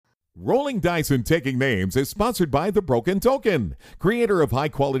Rolling Dice and Taking Names is sponsored by The Broken Token, creator of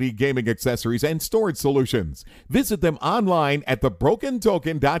high-quality gaming accessories and storage solutions. Visit them online at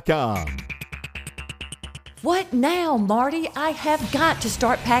thebrokentoken.com. What now, Marty? I have got to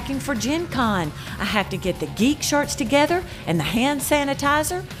start packing for Gen Con. I have to get the Geek shirts together and the hand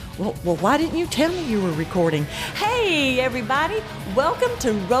sanitizer. Well, why didn't you tell me you were recording? Hey, everybody. Welcome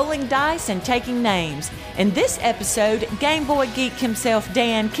to Rolling Dice and Taking Names. In this episode, Gameboy Geek himself,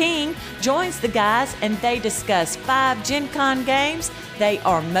 Dan King, joins the guys and they discuss 5 Gen Con games they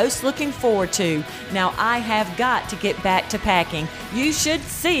are most looking forward to. Now, I have got to get back to packing. You should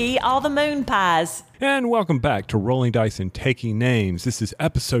see all the moon pies. And welcome back to Rolling Dice and Taking Names. This is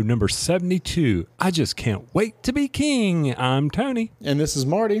episode number 72. I just can't wait to be king. I'm Tony. And this is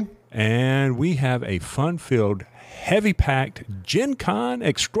Marty. And we have a fun-filled, heavy-packed Gen Con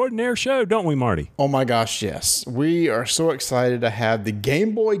extraordinaire show, don't we, Marty? Oh my gosh, yes. We are so excited to have the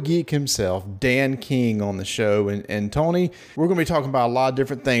Gameboy Geek himself, Dan King, on the show. And Tony, we're going to be talking about a lot of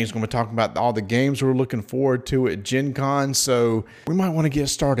different things. We're going to be talking about all the games we're looking forward to at Gen Con, so we might want to get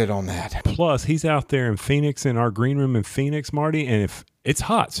started on that. Plus, he's out there in Phoenix, in our green room in Phoenix, Marty, and if it's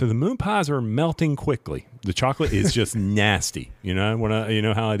hot, so the moon pies are melting quickly. The chocolate is just nasty. You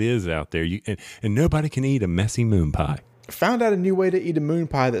know how it is out there. And nobody can eat a messy moon pie. Found out a new way to eat a moon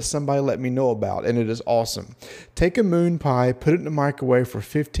pie that somebody let me know about, and it is awesome. Take a moon pie, put it in the microwave for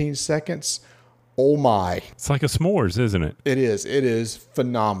 15 seconds. Oh my. It's like a s'mores, isn't it? It is. It is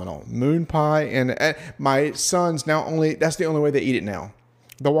phenomenal. Moon pie, and my sons that's the only way they eat it now.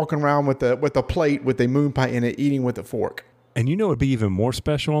 They're walking around with a plate with a moon pie in it, eating with a fork. And you know what would be even more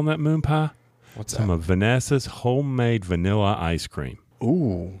special on that moon pie? What's that? Some of Vanessa's homemade vanilla ice cream.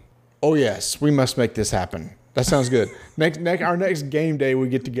 Ooh. Oh, yes. We must make this happen. That sounds good. Our next game day we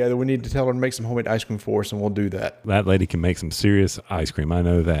get together, we need to tell her to make some homemade ice cream for us, and we'll do that. That lady can make some serious ice cream. I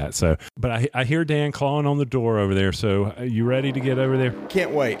know that. So, but I hear Dan clawing on the door over there. So are you ready to get over there?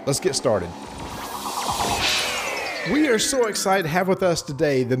 Can't wait. Let's get started. We are so excited to have with us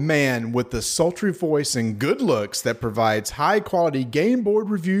today the man with the sultry voice and good looks that provides high-quality game board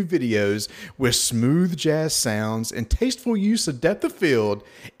review videos with smooth jazz sounds and tasteful use of depth of field.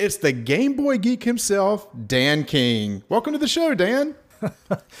 It's the Gameboy Geek himself, Dan King. Welcome to the show, Dan.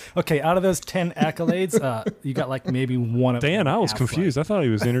 Okay, out of those 10 accolades, you got like maybe one of them. Dan, I was confused. I thought he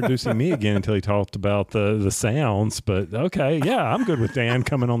was introducing me again until he talked about the sounds. But okay, yeah, I'm good with Dan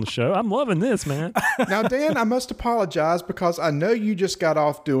coming on the show. I'm loving this, man. Now, Dan, I must apologize because I know you just got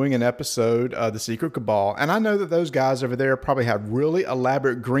off doing an episode of The Secret Cabal, and I know that those guys over there probably have really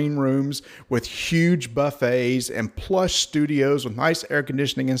elaborate green rooms with huge buffets and plush studios with nice air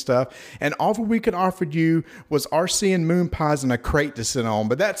conditioning and stuff. And all we could offer you was RC and moon pies in a crate to sit on,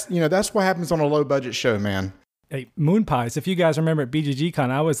 but that's what happens on a low budget show, man. Hey, moon pies. If you guys remember at BGG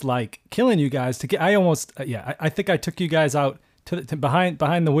Con, I was like killing you guys to get. I think I took you guys out to behind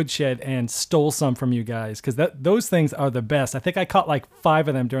the woodshed and stole some from you guys because those things are the best. I think I caught like 5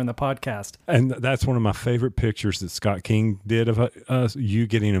 of them during the podcast. And that's one of my favorite pictures that Scott King did of you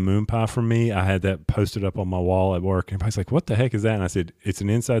getting a moon pie from me. I had that posted up on my wall at work. And everybody's like, what the heck is that? And I said, it's an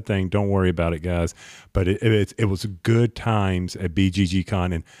inside thing. Don't worry about it, guys. But it was good times at BGG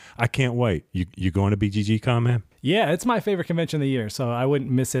Con. And I can't wait. You going to BGG Con, man? Yeah, it's my favorite convention of the year, so I wouldn't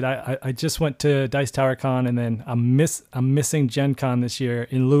miss it. I just went to Dice Tower Con, and then I'm missing Gen Con this year.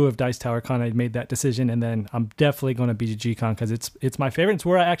 In lieu of Dice Tower Con, I made that decision, and then I'm definitely going to BGG Con because it's my favorite. It's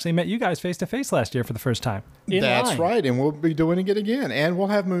where I actually met you guys face to face last year for the first time. That's right, and we'll be doing it again, and we'll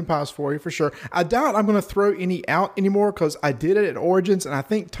have moon pies for you for sure. I doubt I'm going to throw any out anymore because I did it at Origins, and I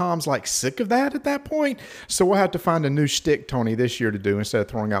think Tom's like sick of that at that point. So we'll have to find a new shtick, Tony, this year to do instead of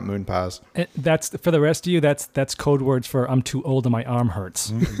throwing out moon pies. And that's for the rest of you. That's code words for I'm too old and my arm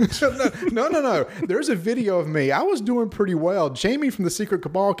hurts. No. There's a video of me. I was doing pretty well. Jamie from the Secret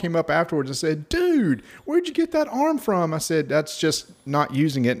Cabal came up afterwards and said, dude, where'd you get that arm from? I said, that's just not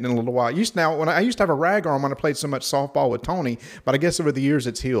using it in a little while. I used to have a rag arm when I played so much softball with Tony, but I guess over the years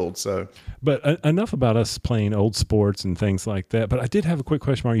it's healed. So, but enough about us playing old sports and things like that. But I did have a quick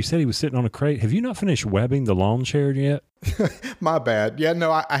question, Mark. You said he was sitting on a crate. Have you not finished webbing the lawn chair yet? My bad. Yeah,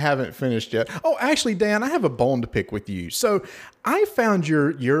 no, I haven't finished yet. Oh, actually, Dan, I have a bone to pick with you. So I found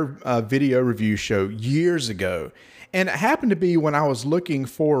your video review show years ago, and it happened to be when I was looking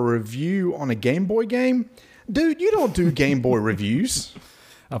for a review on a Game Boy game. Dude, you don't do Game Boy reviews.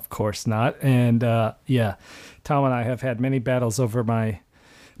 Of course not. And yeah, Tom and I have had many battles over my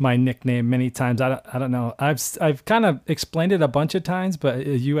nickname many times. I don't know. I've kind of explained it a bunch of times, but are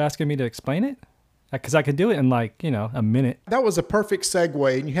you asking me to explain it? because I could do it in like, a minute. That was a perfect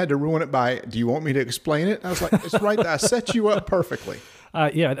segue, and you had to ruin it by, do you want me to explain it? And I was like, it's right there. I set you up perfectly.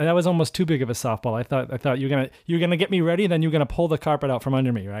 Yeah, that was almost too big of a softball. I thought you're gonna get me ready, and then you're gonna pull the carpet out from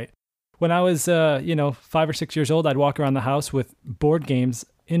under me, right? When I was 5 or 6 years old, I'd walk around the house with board games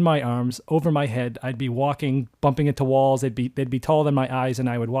in my arms, over my head. I'd be walking, bumping into walls. They'd be taller than my eyes, and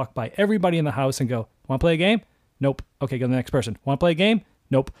I would walk by everybody in the house and go, "Want to play a game? Nope. Okay, go to the next person. Want to play a game?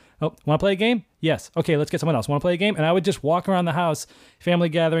 Nope. Oh, want to play a game? Yes. Okay, let's get someone else. Want to play a game?" And I would just walk around the house, family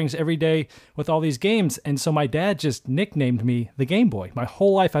gatherings every day with all these games. And so my dad just nicknamed me the Game Boy. My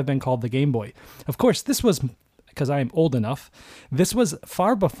whole life I've been called the Game Boy. Of course, this was, because I am old enough, this was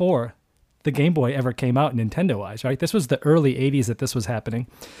far before the Game Boy ever came out Nintendo-wise, right? This was the early 80s that this was happening.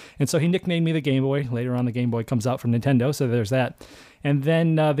 And so he nicknamed me the Game Boy. Later on, the Game Boy comes out from Nintendo, so there's that. And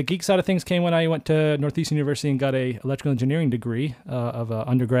then the geek side of things came when I went to Northeastern University and got a electrical engineering degree of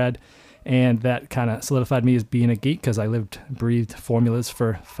undergrad. And that kind of solidified me as being a geek because I breathed formulas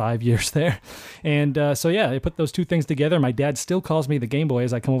for 5 years there. And so, yeah, I put those two things together. My dad still calls me the Game Boy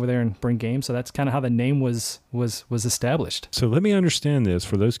as I come over there and bring games. So that's kind of how the name was established. So let me understand this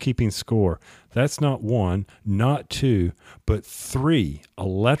for those keeping score. That's not one, not two, but 3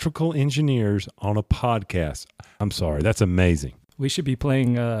 electrical engineers on a podcast. I'm sorry, that's amazing. We should be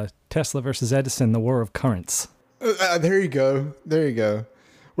playing Tesla versus Edison, the War of Currents. There you go. There you go.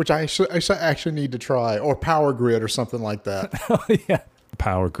 Which I actually need to try, or Power Grid or something like that. Oh, yeah.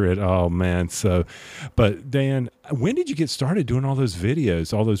 Power Grid. Oh, man. So, but Dan, when did you get started doing all those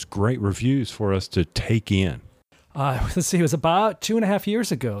videos, all those great reviews for us to take in? Let's see, it was about 2.5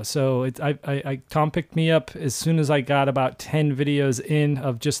 years ago. So Tom picked me up as soon as I got about 10 videos in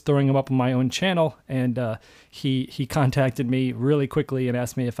of just throwing them up on my own channel. And he contacted me really quickly and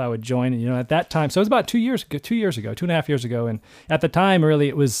asked me if I would join. And, at that time, so it was about 2 years ago, 2.5 years ago. And at the time, really,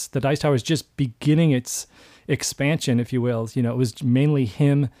 it was the Dice Tower was just beginning its expansion, if you will. It was mainly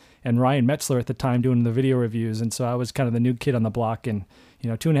him and Ryan Metzler at the time doing the video reviews. And so I was kind of the new kid on the block. And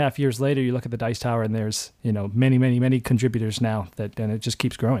 2.5 years later, you look at the Dice Tower and there's, many, many, many contributors now and it just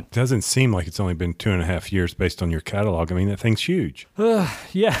keeps growing. It doesn't seem like it's only been 2.5 years based on your catalog. I mean, that thing's huge.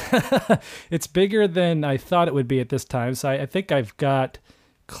 Yeah, it's bigger than I thought it would be at this time. So I think I've got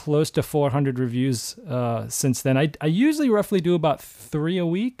close to 400 reviews since then. I usually roughly do about 3 a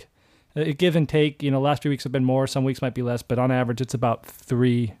week. Give and take, last few weeks have been more, some weeks might be less, but on average, it's about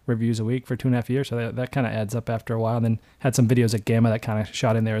 3 reviews a week for 2.5 years. So that kind of adds up after a while. And then had some videos at Gamma that kind of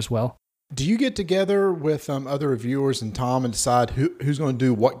shot in there as well. Do you get together with other reviewers and Tom and decide who's going to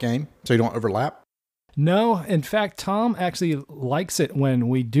do what game so you don't overlap? No, in fact, Tom actually likes it when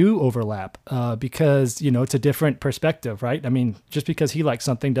we do overlap because, it's a different perspective, right? I mean, just because he likes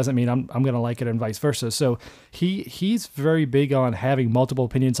something doesn't mean I'm going to like it and vice versa. So he's very big on having multiple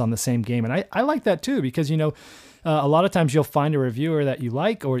opinions on the same game. And I like that too because, a lot of times you'll find a reviewer that you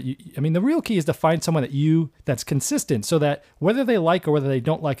like the real key is to find someone that's consistent so that whether they like or whether they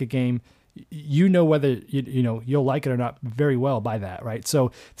don't like a game, whether you'll like it or not very well by that, right?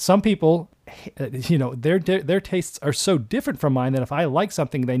 So some people, their tastes are so different from mine that if I like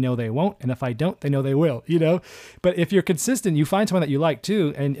something, they know they won't, and if I don't, they know they will. But if you're consistent, you find someone that you like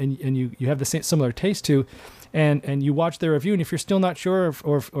too, and you have the same similar taste to, and you watch their review, and if you're still not sure,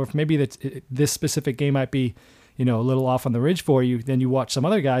 or if maybe this specific game might be a little off on the ridge for you, then you watch some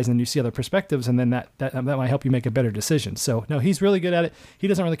other guys and you see other perspectives, and then that might help you make a better decision. So no, he's really good at it. He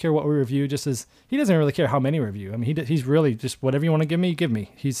doesn't really care what we review, just as he doesn't really care how many review. I mean, he's really just whatever you want to give me.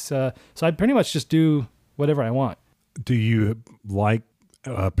 He's so I pretty much just do whatever I want. Do you like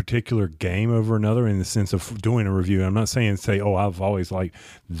a particular game over another in the sense of doing a review? I'm not saying oh, I've always liked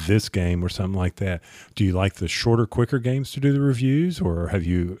this game or something like that. Do you like the shorter, quicker games to do the reviews, or have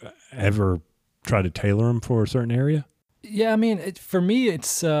you ever try to tailor them for a certain area? Yeah, I mean, for me,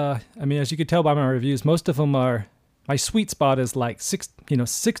 it's, as you could tell by my reviews, most of them are, my sweet spot is like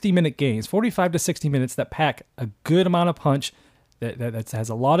 60-minute games, 45 to 60 minutes that pack a good amount of punch, that has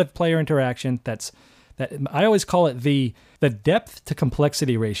a lot of player interaction, that I always call it the depth to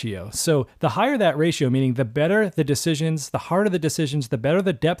complexity ratio. So the higher that ratio, meaning the better the decisions, the harder the decisions, the better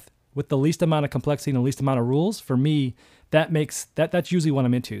the depth with the least amount of complexity and the least amount of rules, for me, that's usually what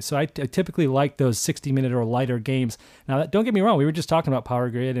I'm into. So I typically like those 60-minute or lighter games. Now, don't get me wrong. We were just talking about Power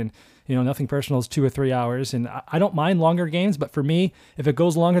Grid, and Nothing Personal is 2 or 3 hours, and I don't mind longer games. But for me, if it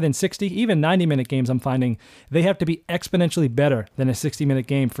goes longer than 60, even 90-minute games, I'm finding they have to be exponentially better than a 60-minute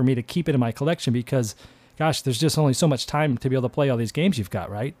game for me to keep it in my collection because, gosh, there's just only so much time to be able to play all these games you've got,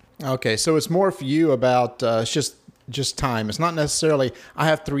 right? Okay, so it's more for you about it's just time. It's not necessarily I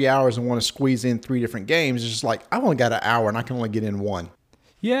have 3 hours and want to squeeze in 3 different games. It's just like I've only got an hour and I can only get in one.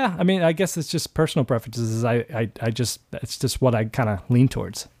 Yeah, I mean, I guess it's just personal preferences. It's just what I kind of lean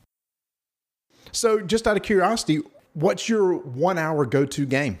towards. So, just out of curiosity, what's your 1 hour go-to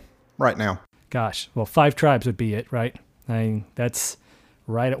game right now? Gosh, well, 5 Tribes would be it, right? I mean, that's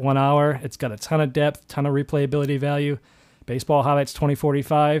right at 1 hour. It's got a ton of depth, ton of replayability value. Baseball Highlights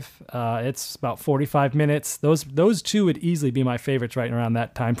 2045. It's about 45 minutes. Those two would easily be my favorites right around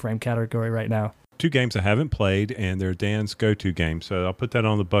that time frame category right now. 2 games I haven't played, and they're Dan's go-to games. So I'll put that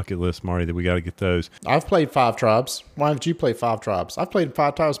on the bucket list, Marty, that we got to get those. I've played 5 Tribes. Why haven't you played 5 Tribes? I've played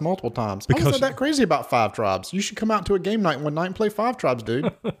 5 Tribes multiple times. I wasn't that crazy about 5 Tribes. You should come out to a game night one night and play 5 Tribes,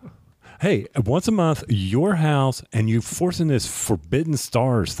 dude. Hey, once a month, your house, and you forcing this Forbidden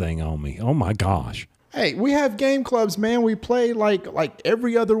Stars thing on me. Oh, my gosh. Hey, we have game clubs, man. We play like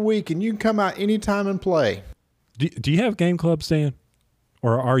every other week, and you can come out anytime and play. Do you have game clubs, Dan?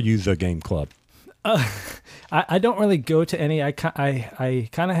 Or are you the game club? I don't really go to any. I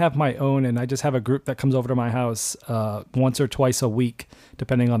kind of have my own, and I just have a group that comes over to my house once or twice a week,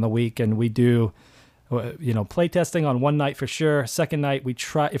 depending on the week, and we do, play testing on one night for sure. Second night,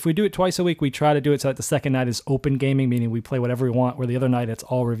 if we do it twice a week, we try to do it so that the second night is open gaming, meaning we play whatever we want, where the other night it's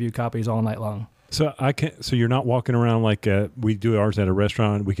all review copies all night long. So So you're not walking around like we do ours at a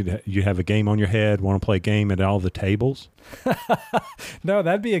restaurant. You have a game on your head. Want to play a game at all the tables? No,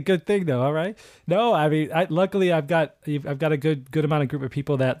 that'd be a good thing, though. All right. No, I mean, luckily I've got a good amount of group of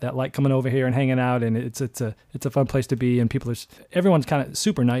people that like coming over here and hanging out, and it's a fun place to be, and everyone's kind of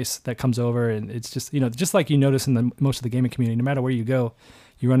super nice that comes over, and it's just just like you notice in most of the gaming community, no matter where you go,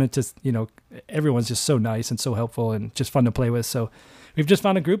 you run into everyone's just so nice and so helpful and just fun to play with. So we've just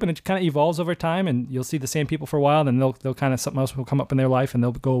found a group, and it kind of evolves over time, and you'll see the same people for a while, then they'll kind of something else will come up in their life and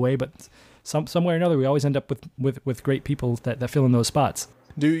they'll go away, but some way or another we always end up with great people that fill in those spots.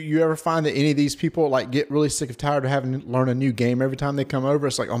 Do you ever find that any of these people like get really sick of tired of having to learn a new game every time they come over?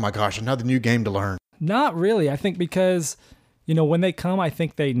 It's like, oh my gosh, another new game to learn. Not really. I think because when they come, I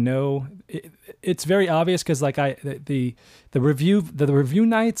think they know it's very obvious, because like the review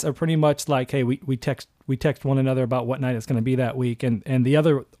nights are pretty much like, hey, we text one another about what night it's going to be that week, and the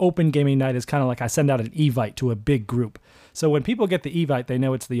other open gaming night is kind of like I send out an evite to a big group. So when people get the evite, they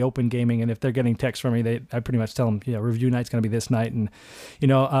know it's the open gaming, and if they're getting text from me, I pretty much tell them, review night's going to be this night. And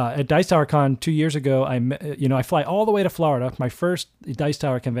at Dice Tower Con 2 years ago, I fly all the way to Florida, my first Dice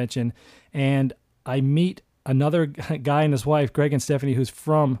Tower convention, and I meet another guy and his wife, Greg and Stephanie, who's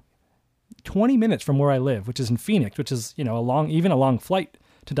from 20 minutes from where I live, which is in Phoenix, which is a long flight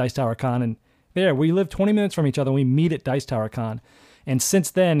to Dice Tower Con. And we live 20 minutes from each other. And we meet at Dice Tower Con. And since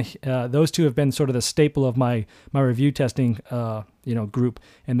then, those two have been sort of the staple of my review testing group,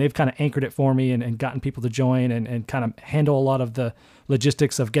 and they've kind of anchored it for me and gotten people to join and kind of handle a lot of the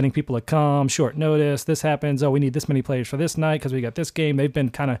logistics of getting people to come, short notice, this happens, we need this many players for this night because we got this game. They've been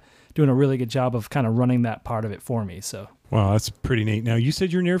kind of doing a really good job of kind of running that part of it for me. So. Wow, that's pretty neat. Now, you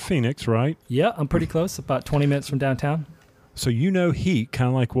said you're near Phoenix, right? Yeah, I'm pretty close, about 20 minutes from downtown. So heat, kind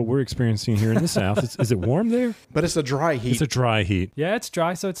of like what we're experiencing here in the South. Is it warm there? But it's a dry heat. It's a dry heat. Yeah, it's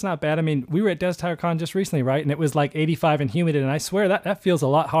dry, so it's not bad. I mean, we were at Dice Tower Con just recently, right? And it was like 85 and humid, and I swear that feels a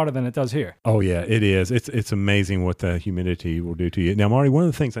lot hotter than it does here. Oh, yeah, it is. It's amazing what the humidity will do to you. Now, Marty, one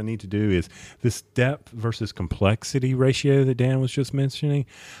of the things I need to do is this depth versus complexity ratio that Dan was just mentioning.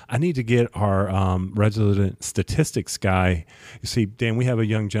 I need to get our resident statistics guy. You see, Dan, we have a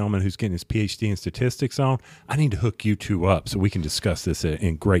young gentleman who's getting his PhD in statistics on. I need to hook you two up so we can discuss this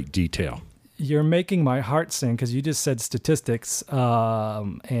in great detail. You're making my heart sing, because you just said statistics.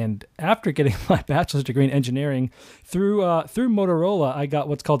 And after getting my bachelor's degree in engineering through Motorola, I got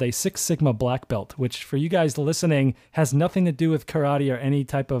what's called a Six Sigma black belt, which for you guys listening has nothing to do with karate or any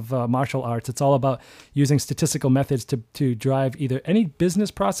type of martial arts. It's all about using statistical methods to drive either any business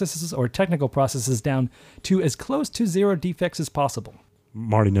processes or technical processes down to as close to zero defects as possible.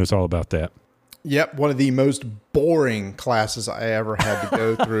 Marty knows all about that. Yep, one of the most boring classes I ever had to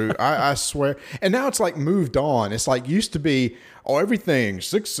go through. I swear. And now it's like moved on. It's like used to be, everything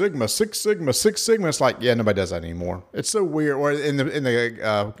Six Sigma. It's like, yeah, nobody does that anymore. It's so weird. Or in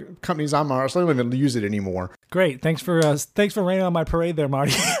the companies I'm on, I don't even use it anymore. Great. Thanks for raining on my parade there,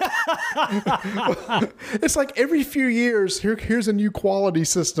 Marty. It's like every few years, here's a new quality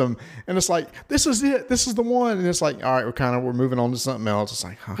system, and it's like, this is it, this is the one, and it's like, all right, we're moving on to something else. It's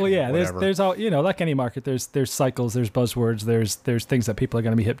like, well, yeah, there's all, like any market, there's cycles, there's buzzwords, there's things that people are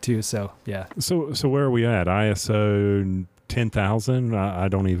going to be hip to. So yeah. So where are we at? ISO 10,000? I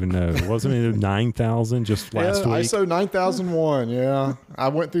don't even know. Wasn't it 9,000 just last week? ISO 9001. Yeah, I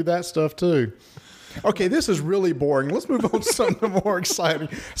went through that stuff too. Okay, this is really boring. Let's move on to something more exciting.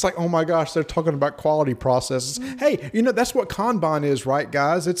 It's like, oh my gosh, they're talking about quality processes. Hey, that's what Kanban is, right,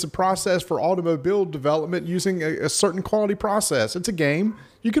 guys? It's a process for automobile development using a certain quality process. It's a game.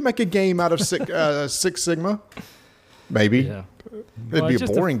 You can make a game out of Six Sigma. Maybe. Yeah. It'd be a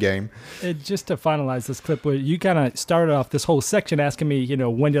boring game. Just to finalize this clip, where you kind of started off this whole section asking me,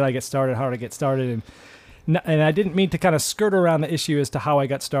 when did I get started, how did I get started, and I didn't mean to kind of skirt around the issue as to how I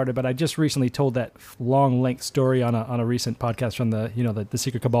got started, but I just recently told that long length story on a recent podcast from the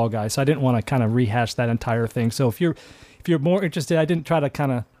Secret Cabal guy, so I didn't want to kind of rehash that entire thing. So if you're more interested, I didn't try to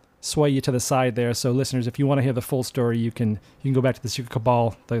kind of sway you to the side there. So listeners, if you want to hear the full story, you can go back to the Secret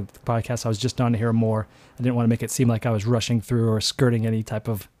Cabal, the podcast I was just on, to hear more. I didn't want to make it seem like I was rushing through or skirting any type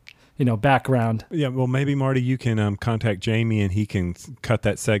of background. Yeah, well, maybe Marty, you can contact Jamie and he can cut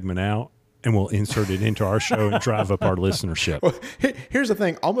that segment out, and we'll insert it into our show and drive up our listenership. Well, here's the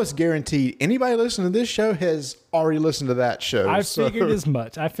thing. Almost guaranteed anybody listening to this show has already listened to that show. I figured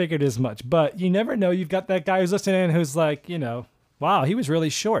as much. But you never know. You've got that guy who's listening who's like, wow, he was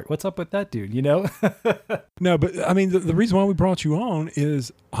really short. What's up with that dude, No, but I mean, the reason why we brought you on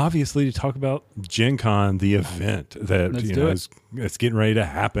is obviously to talk about Gen Con, the event that it's getting ready to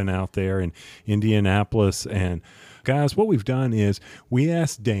happen out there in Indianapolis. And guys, what we've done is we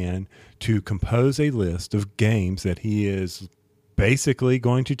asked Dan to compose a list of games that he is basically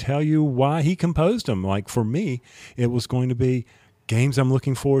going to tell you why he composed them. Like for me, it was going to be games I'm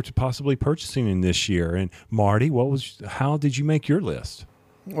looking forward to possibly purchasing in this year. And Marty, how did you make your list?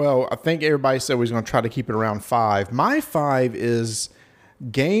 Well, I think everybody said we was going to try to keep it around 5. My 5 is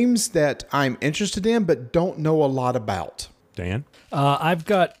games that I'm interested in but don't know a lot about. Dan? I've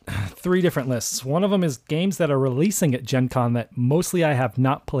got 3 different lists. One of them is games that are releasing at Gen Con that mostly I have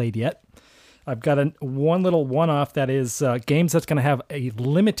not played yet. I've got one little one-off that is games that's going to have a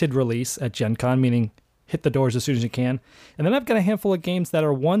limited release at Gen Con, meaning hit the doors as soon as you can. And then I've got a handful of games that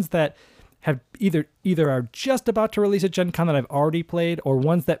are ones that have either are just about to release at Gen Con that I've already played, or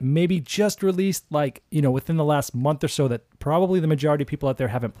ones that maybe just released within the last month or so that probably the majority of people out there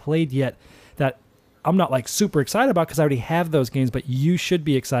haven't played yet, that I'm not super excited about because I already have those games, but you should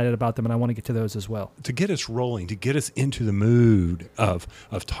be excited about them, and I want to get to those as well. To get us rolling, to get us into the mood of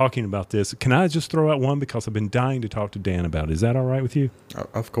talking about this, can I just throw out one because I've been dying to talk to Dan about it? Is that all right with you?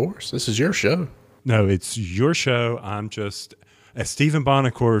 Of course. This is your show. No, it's your show. I'm just, as Stephen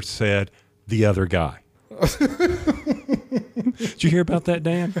Bonacore said, the other guy. Did you hear about that,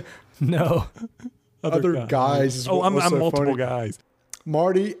 Dan? No. Other guys. I'm so multiple funny. guys.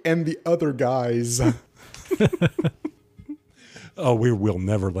 Marty and the other guys. Oh, we will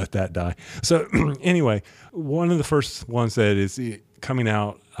never let that die. So anyway, one of the first ones that is coming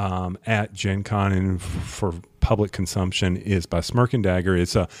out at Gen Con and for public consumption is by Smirk and Dagger.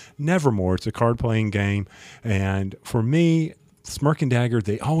 It's a Nevermore. It's a card-playing game. And for me, Smirk and Dagger,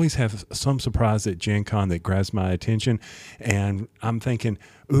 they always have some surprise at Gen Con that grabs my attention. And I'm thinking,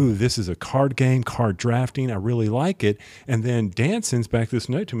 ooh, this is a card game, card drafting. I really like it. And then Dan sends back this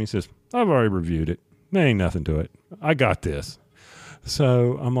note to me and says, I've already reviewed it. There ain't nothing to it. I got this.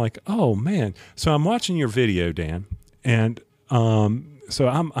 So I'm like, oh, man. So I'm watching your video, Dan. And so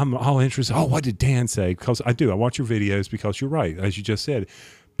I'm all interested. Oh, what did Dan say? Because I watch your videos because you're right. As you just said,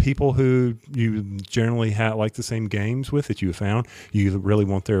 people who you generally have like the same games with that you found, you really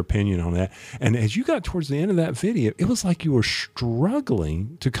want their opinion on that. And as you got towards the end of that video, it was like you were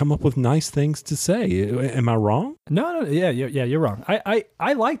struggling to come up with nice things to say. Am I wrong? No, yeah, you're wrong.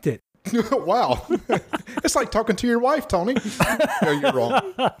 I liked it. Wow. It's like talking to your wife, Tony. No, you're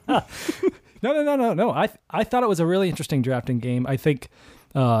wrong. No. I thought it was a really interesting drafting game. I think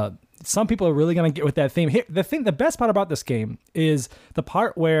some people are really going to get with that theme. Here, the best part about this game is the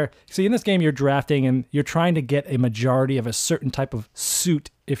part where, see, in this game you're drafting and you're trying to get a majority of a certain type of suit,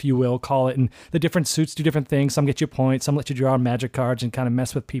 if you will, call it. And the different suits do different things. Some get you points, some let you draw magic cards and kind of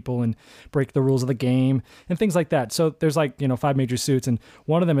mess with people and break the rules of the game and things like that. So there's 5 major suits, and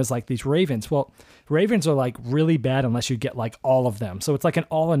one of them is like these ravens. Well, ravens are really bad unless you get all of them. So it's like an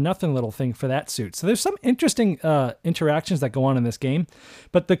all or nothing little thing for that suit. So there's some interesting interactions that go on in this game.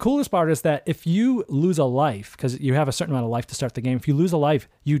 But the coolest part is that if you lose a life, because you have a certain amount of life to start the game, if you lose a life,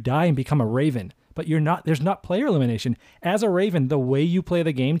 you die and become a raven. But there's not player elimination. As a raven, the way you play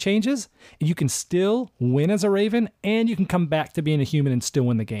the game changes. You can still win as a raven, and you can come back to being a human and still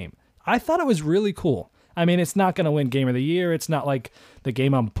win the game. I thought it was really cool. I mean, it's not going to win Game of the Year. It's not like the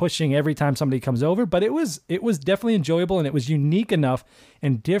game I'm pushing every time somebody comes over, but it was definitely enjoyable, and it was unique enough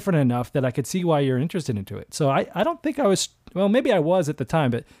and different enough that I could see why you're interested into it. So I don't think I was, well, maybe I was at the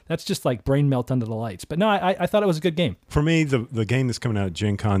time, but that's just like brain melt under the lights. But no, I thought it was a good game. For me, the game that's coming out at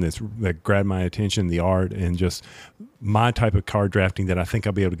Gen Con that grabbed my attention, the art and just my type of card drafting that I think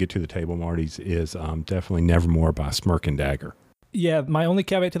I'll be able to get to the table, Marty's, is definitely Nevermore by Smirk and Dagger. Yeah, my only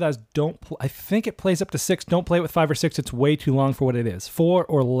caveat to that is I think it plays up to 6. Don't play it with 5 or 6. It's way too long for what it is. 4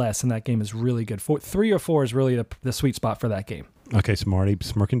 or less, and that game is really good. 3 or 4 is really the sweet spot for that game. Okay, so Marty,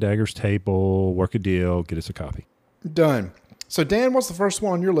 Smirk and Dagger's table, work a deal, get us a copy. Done. So Dan, what's the first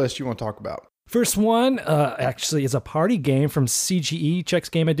one on your list you want to talk about? First one actually is a party game from CGE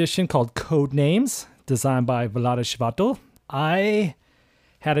Chex Game Edition called Codenames, designed by Vlada Shvato. I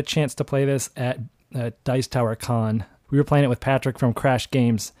had a chance to play this at Dice Tower Con. We were playing it with Patrick from Crash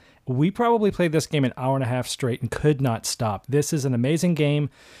Games. We probably played this game an hour and a half straight and could not stop. This is an amazing game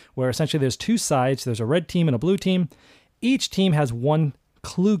where essentially there's 2 sides. There's a red team and a blue team. Each team has one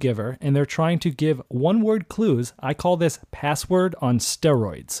clue giver, and they're trying to give one-word clues. I call this password on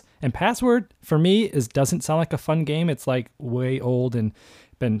steroids. And password, for me, doesn't sound like a fun game. It's like way old and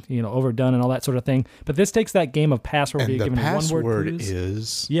been overdone and all that sort of thing. But this takes that game of password. And where the you're given password one-word clues.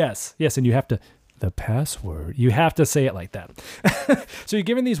 is... Yes, and you have to... The password. You have to say it like that. So you're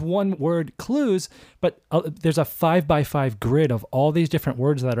given these one-word clues, but there's a 5x5 grid of all these different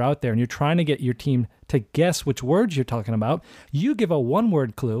words that are out there, and you're trying to get your team to guess which words you're talking about. You give a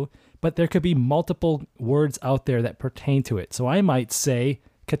one-word clue, but there could be multiple words out there that pertain to it. So I might say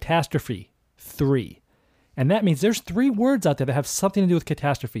catastrophe, 3. And that means there's 3 words out there that have something to do with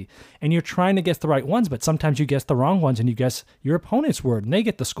catastrophe. And you're trying to guess the right ones, but sometimes you guess the wrong ones and you guess your opponent's word and they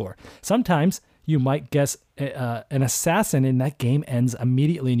get the score. Sometimes you might guess an assassin and that game ends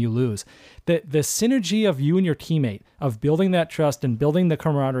immediately and you lose. The synergy of you and your teammate, of building that trust and building the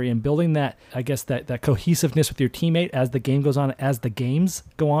camaraderie and building that, I guess, that cohesiveness with your teammate as the game goes on, as the games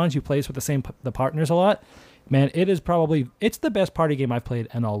go on, as you play with the partners a lot. Man, it's the best party game I've played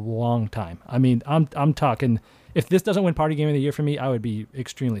in a long time. I mean, I'm talking, if this doesn't win Party Game of the Year for me, I would be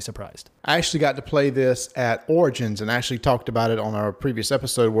extremely surprised. I actually got to play this at Origins and actually talked about it on our previous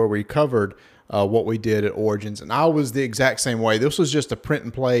episode where we covered what we did at Origins. And I was the exact same way. This was just a print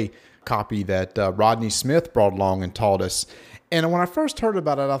and play copy that Rodney Smith brought along and taught us. And when I first heard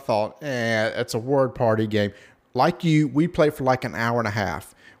about it, I thought, it's a word party game. Like you, we played for like an hour and a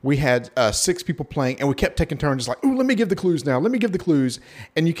half. We had 6 people playing, and we kept taking turns. Just like, ooh, let me give the clues now. Let me give the clues.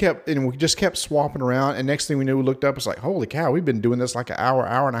 And we just kept swapping around. And next thing we knew, we looked up. It's like, holy cow, we've been doing this like an hour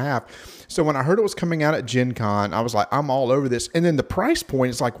and a half. So when I heard it was coming out at Gen Con, I was like, I'm all over this. And then the price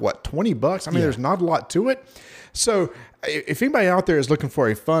point is like, what, $20? I mean, There's not a lot to it. So if anybody out there is looking for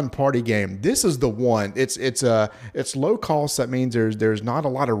a fun party game, this is the one. It's low cost. That means there's not a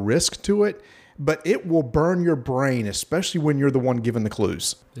lot of risk to it. But it will burn your brain, especially when you're the one giving the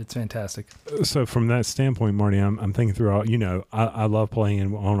clues. It's fantastic. So from that standpoint, Marty, I'm thinking through all, I love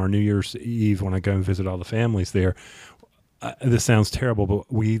playing on our New Year's Eve when I go and visit all the families there. This sounds terrible,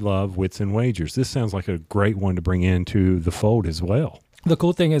 but we love Wits and Wagers. This sounds like a great one to bring into the fold as well. The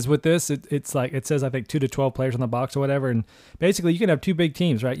cool thing is with this, it's like it says, I think, 2 to 12 players on the box or whatever. And basically, you can have 2 big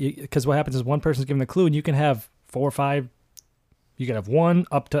teams, right? Because what happens is one person's giving the clue, and you can have 4 or 5. You can have 1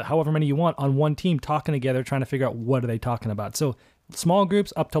 up to however many you want on one team talking together, trying to figure out what are they talking about. So small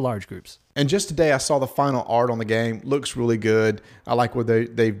groups up to large groups. And just today I saw the final art on the game. Looks really good. I like what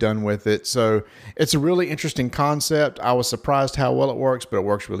they've done with it. So it's a really interesting concept. I was surprised how well it works, but it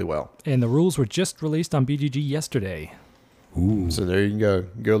works really well. And the rules were just released on BGG yesterday. Ooh. So there you go.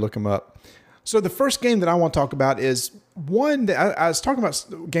 Go look them up. So the first game that I want to talk about is one that I was talking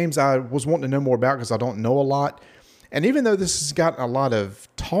about games I was wanting to know more about because I don't know a lot. And even though this has gotten a lot of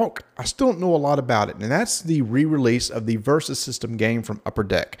talk, I still don't know a lot about it. And that's the re-release of the Versus System game from Upper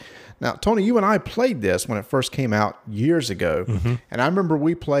Deck. Now, Tony, you and I played this when it first came out years ago. Mm-hmm. And I remember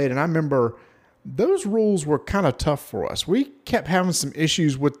we played, and I remember those rules were kind of tough for us. We kept having some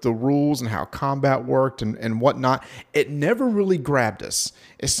issues with the rules and how combat worked and whatnot. It never really grabbed us.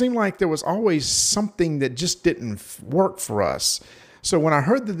 It seemed like there was always something that just didn't work for us. So when I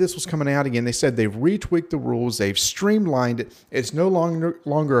heard that this was coming out again, they said they've retweaked the rules, they've streamlined it. It's no longer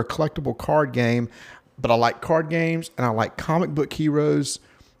a collectible card game, but I like card games and I like comic book heroes.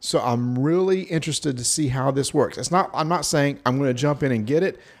 So I'm really interested to see how this works. I'm not saying I'm going to jump in and get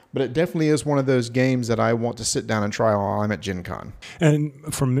it, but it definitely is one of those games that I want to sit down and try while I'm at Gen Con. And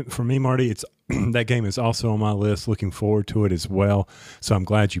for me, Marty, it's that game is also on my list. Looking forward to it as well. So I'm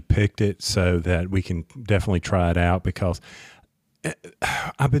glad you picked it so that we can definitely try it out because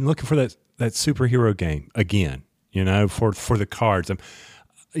I've been looking for that that superhero game again. For the cards.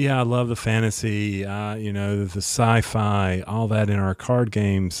 I love the fantasy, the sci-fi, all that in our card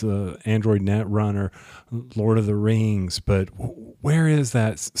games, Android Netrunner, Lord of the Rings. But where is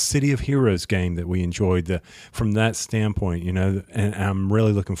that City of Heroes game that we enjoyed from that standpoint? And I'm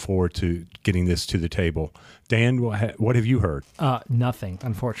really looking forward to getting this to the table. Dan, what have you heard? Nothing,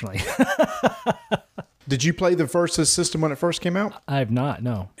 unfortunately. Did you play the versus system when it first came out? I have not,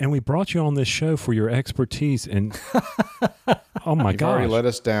 no. And we brought you on this show for your expertise, and oh my You've already let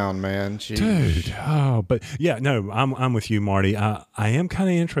us down, man. Jeez. Dude. Oh, but yeah, no, I'm with you, Marty. I am kind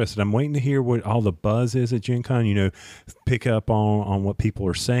of interested. I'm waiting to hear what all the buzz is at Gen Con. Pick up on what people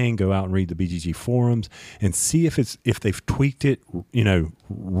are saying. Go out and read the BGG forums and see if they've tweaked it,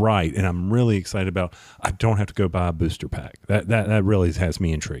 right. And I'm really excited about. I don't have to go buy a booster pack. That really has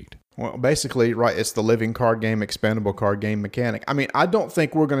me intrigued. Well, basically, right, it's the living card game, expandable card game mechanic. I mean, I don't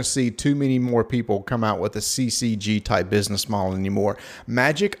think we're going to see too many more people come out with a CCG type business model anymore.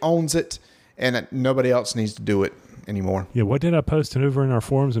 Magic owns it, and nobody else needs to do it anymore. Yeah, what did I post over in our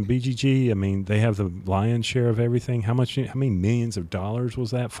forums in BGG? I mean, they have the lion's share of everything. How many millions of dollars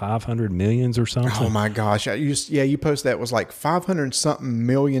was that? 500 millions or something? Oh my gosh. You posted that. It was like 500 something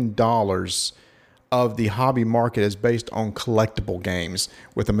million dollars of the hobby market is based on collectible games,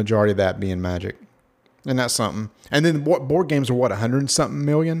 with the majority of that being Magic. And that's something. And then board games are 100 something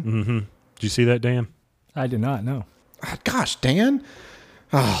million? Mm-hmm. Did you see that, Dan? I did not, no. Gosh, Dan.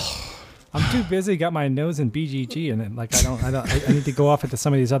 Oh. I'm too busy, got my nose in BGG, and then, I need to go off into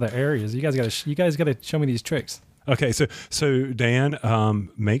some of these other areas. You guys got to show me these tricks. Okay, so Dan,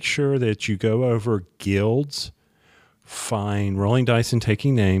 make sure that you go over guilds, find Rolling Dice and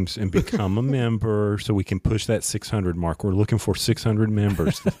Taking Names, and become a member so we can push that 600 mark. We're looking for 600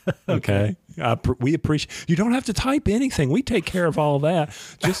 members. Okay. We appreciate, you don't have to type anything. We take care of all of that.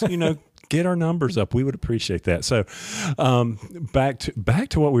 Just, get our numbers up. We would appreciate that. So back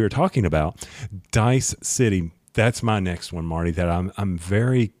to what we were talking about, Dice City. That's my next one, Marty, that I'm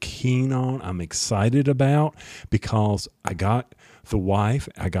very keen on. I'm excited about because I got the wife,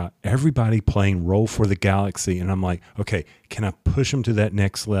 I got everybody playing Roll for the Galaxy, and I'm like, okay, can I push them to that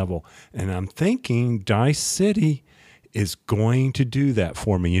next level? And I'm thinking Dice City is going to do that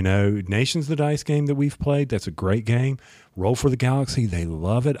for me. Nation's the dice game that we've played. That's a great game. Roll for the Galaxy, they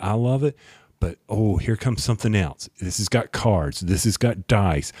love it. I love it. But, here comes something else. This has got cards. This has got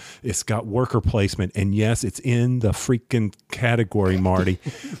dice. It's got worker placement. And, yes, it's in the freaking category, Marty.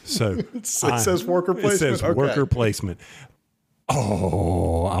 So it says worker placement? It says worker placement.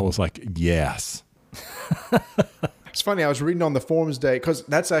 Oh, I was like, yes. It's funny. I was reading on the forums today because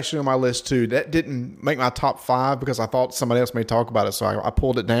that's actually on my list too. That didn't make my top 5 because I thought somebody else may talk about it, so I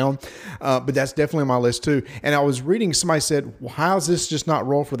pulled it down. But that's definitely on my list too. And I was reading, somebody said, well, how is this just not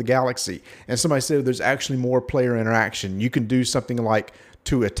Roll for the Galaxy? And somebody said there's actually more player interaction. You can do something like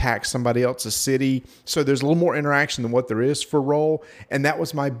to attack somebody else's city. So there's a little more interaction than what there is for Roll. And that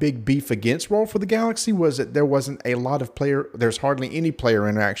was my big beef against Roll for the Galaxy, was that there wasn't a lot of there's hardly any player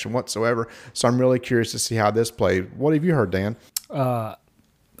interaction whatsoever. So I'm really curious to see how this played. What have you heard, Dan? I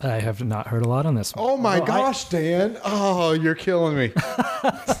have not heard a lot on this one. Oh my gosh, Dan. Oh, you're killing me.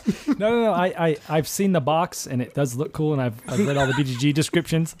 No. I've seen the box and it does look cool, and I've read all the BGG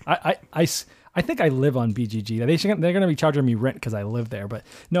descriptions. I think I live on BGG. They're going to be charging me rent because I live there. But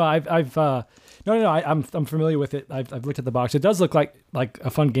no, I'm familiar with it. I've looked at the box. It does look like a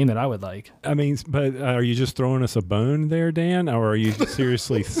fun game that I would like. I mean, but are you just throwing us a bone there, Dan, or are you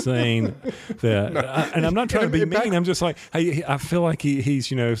seriously saying that? No. And I'm not trying to be mean. I'm just like, I feel like he's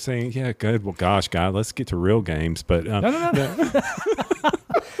saying, yeah, good. Well, gosh, God, let's get to real games. But no.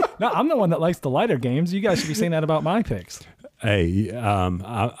 No, I'm the one that likes the lighter games. You guys should be saying that about my picks. Hey,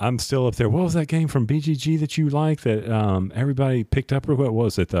 I'm still up there. What was that game from BGG that you like that everybody picked up? Or what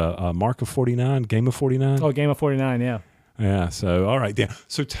was it? The Mark of 49, Game of 49? Oh, Game of 49, yeah. Yeah, so, all right, Dan.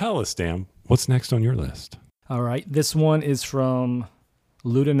 So tell us, Dan, what's next on your list? All right, this one is from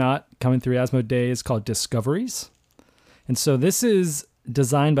Ludonaut, coming through Asmodee. It's called Discoveries. And so this is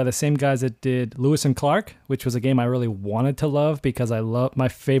designed by the same guys that did Lewis and Clark, which was a game I really wanted to love because my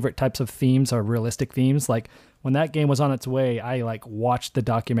favorite types of themes are realistic themes. Like, when that game was on its way, I watched the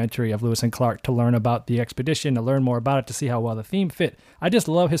documentary of Lewis and Clark to learn about the expedition, to learn more about it, to see how well the theme fit. I just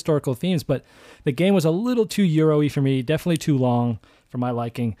love historical themes, but the game was a little too Euro-y for me, definitely too long for my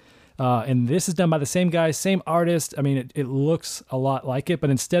liking. And this is done by the same guy, same artist. I mean, it looks a lot like it, but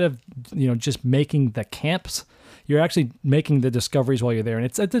instead of just making the camps, you're actually making the discoveries while you're there. And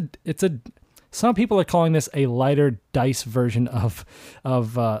it's a some people are calling this a lighter dice version of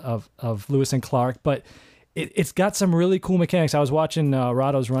Lewis and Clark, but it's got some really cool mechanics. I was watching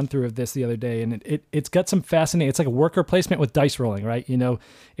Rado's run through of this the other day, and it's got some fascinating. It's like a worker placement with dice rolling, right? You know,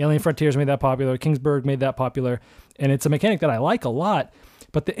 Alien Frontiers made that popular, Kingsburg made that popular, and it's a mechanic that I like a lot.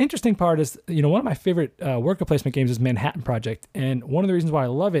 But the interesting part is, you know, one of my favorite worker placement games is Manhattan Project, and one of the reasons why I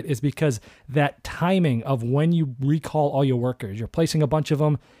love it is because that timing of when you recall all your workers, you're placing a bunch of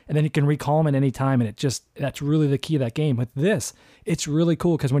them, and then you can recall them at any time, and that's really the key of that game. With this, it's really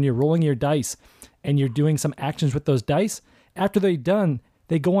cool because when you're rolling your dice and you're doing some actions with those dice, after they're done,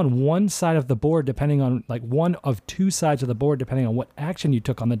 they go on one side of the board depending on, like, one of two sides of the board depending on what action you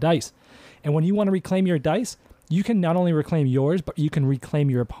took on the dice. And when you want to reclaim your dice, you can not only reclaim yours, but you can reclaim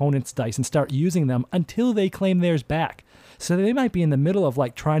your opponent's dice and start using them until they claim theirs back. So they might be in the middle of,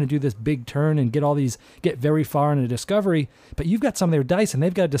 like, trying to do this big turn and get very far in a discovery, but you've got some of their dice and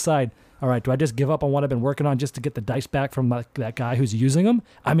they've got to decide, all right, do I just give up on what I've been working on just to get the dice back from that guy who's using them?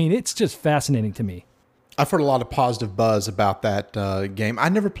 I mean, it's just fascinating to me. I've heard a lot of positive buzz about that game. I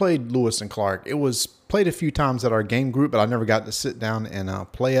never played Lewis and Clark. It was played a few times at our game group, but I never got to sit down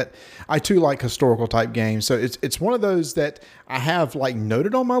and play it. I too like historical type games, so it's one of those that I have, like,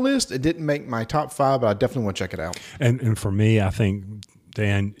 noted on my list. It didn't make my top 5, but I definitely want to check it out. And for me, I think,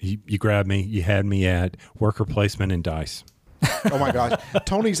 Dan, you grabbed me. You had me at worker placement and dice. Oh my gosh.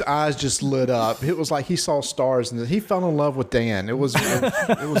 Tony's eyes just lit up. It was like he saw stars and he fell in love with Dan. It was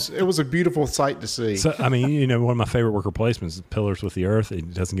a beautiful sight to see. So, I mean, you know, one of my favorite worker placements is Pillars with the Earth.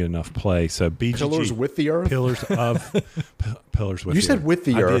 It doesn't get enough play. So BGG. Pillars with the Earth? Pillars with the Earth. You said with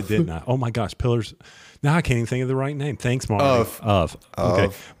the Earth. I did, didn't I? Oh my gosh. Pillars. Now I can't even think of the right name. Thanks, Marty. Of.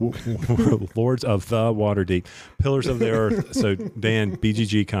 Okay. Lords of the Waterdeep. Pillars of the Earth. So, Dan,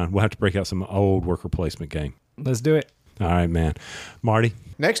 BGG Con, we'll have to break out some old worker placement game. Let's do it. All right, man. Marty?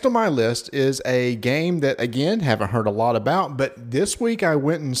 Next on my list is a game that, again, haven't heard a lot about, but this week I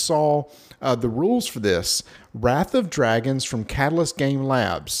went and saw the rules for this. Wrath of Dragons from Catalyst Game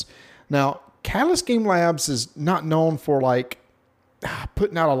Labs. Now, Catalyst Game Labs is not known for, like,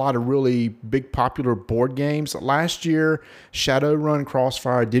 putting out a lot of really big popular board games. Last year, Shadowrun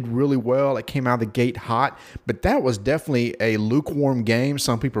Crossfire did really well. It came out of the gate hot, but that was definitely a lukewarm game.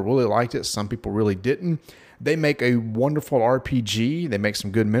 Some people really liked it. Some people really didn't. They make a wonderful RPG. They make some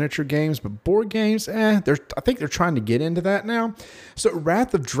good miniature games, but board games, I think they're trying to get into that now. So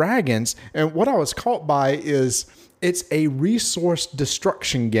Wrath of Dragons, and what I was caught by is it's a resource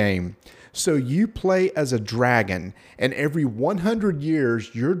destruction game. So you play as a dragon, and every 100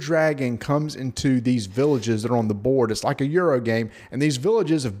 years, your dragon comes into these villages that are on the board. It's like a Euro game, and these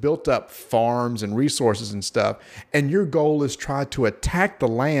villages have built up farms and resources and stuff, and your goal is try to attack the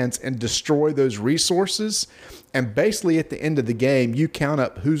lands and destroy those resources. And basically, at the end of the game, you count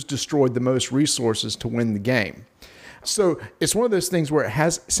up who's destroyed the most resources to win the game. So it's one of those things where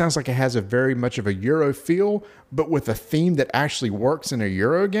sounds like it has a very much of a Euro feel, but with a theme that actually works in a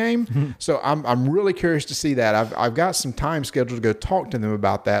Euro game. Mm-hmm. So I'm really curious to see that. I've got some time scheduled to go talk to them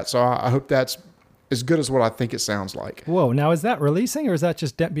about that. So I hope that's as good as what I think it sounds like. Whoa! Now is that releasing or is that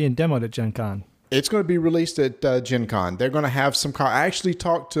just being demoed at Gen Con? It's going to be released at Gen Con. They're going to have some... I actually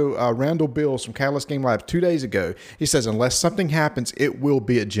talked to Randall Bills from Catalyst Game Lab 2 days ago. He says unless something happens, it will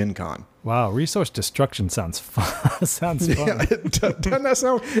be at Gen Con. Wow, resource destruction sounds fun. Sounds fun. Yeah, doesn't that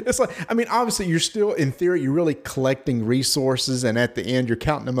sound... It's like, I mean, obviously, you're still, in theory, you're really collecting resources, and at the end, you're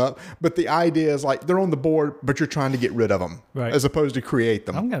counting them up. But the idea is like, they're on the board, but you're trying to get rid of them, right, as opposed to create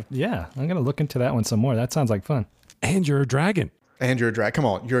them. I'm going to look into that one some more. That sounds like fun. And you're a dragon. And you're a dragon. Come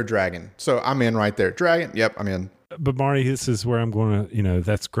on, you're a dragon. So I'm in right there. Dragon, yep, I'm in. But Marty, this is where I'm going to,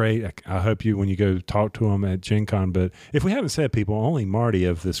 that's great. I hope you, when you go talk to them at Gen Con, but if we haven't said, people, only Marty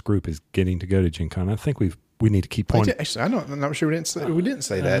of this group is getting to go to Gen Con. I think we need to keep pointing. Actually, I'm not sure we didn't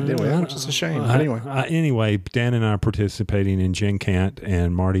say that, did we? Which is a shame. Anyway, Dan and I are participating in Gen Cant,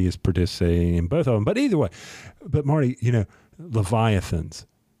 and Marty is participating in both of them. But either way, Marty, Leviathans,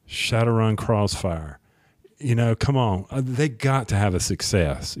 Shadowrun Crossfire, come on. They got to have a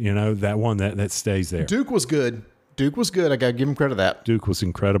success. That one that stays there. Duke was good. I got to give him credit for that. Duke was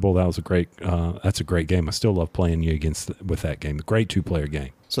incredible. That was that's a great game. I still love playing you with that game. A great 2-player game.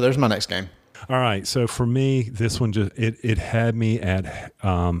 So there's my next game. All right. So for me, this one just it had me at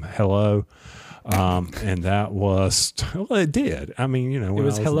Hello. And that was, well, it did. I mean, it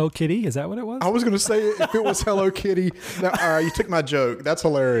was Hello Kitty. Is that what it was? I was going to say, if it was Hello Kitty, all right, you took my joke. That's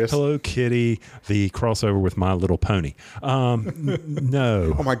hilarious. Hello Kitty, the crossover with My Little Pony.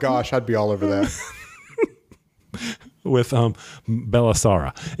 No. Oh my gosh, I'd be all over that. With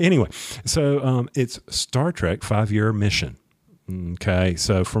Belisara. Anyway, so it's Star Trek 5-year mission. Okay,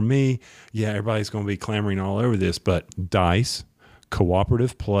 so for me, everybody's going to be clamoring all over this, but dice,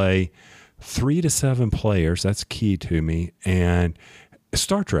 cooperative play, 3 to 7 players. That's key to me. And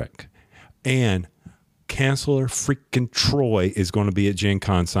Star Trek. And Chancellor freaking Troy is going to be at Gen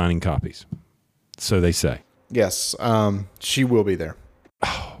Con signing copies. So they say. Yes, she will be there.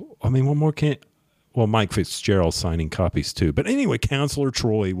 I mean, what more can't... Well, Mike Fitzgerald's signing copies too. But anyway, Counselor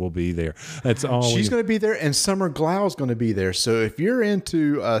Troy will be there. That's all. She's going to be there, and Summer Glau's going to be there. So if you're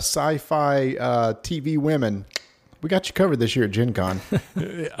into sci-fi TV women, we got you covered this year at Gen Con.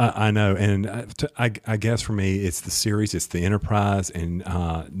 I know. And I guess for me, it's the series, it's the Enterprise, and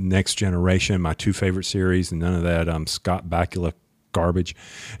Next Generation, my 2 favorite series, and none of that Scott Bakula garbage.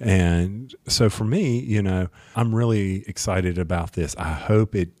 And so for me, you know, I'm really excited about this. I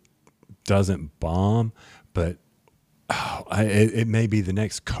hope it doesn't bomb, but it may be the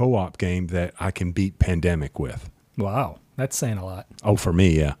next co-op game that I can beat Pandemic with. Wow, that's saying a lot. Oh, for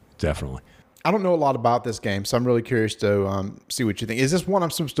me, yeah, definitely. I don't know a lot about this game, so I'm really curious to see what you think. Is this one I'm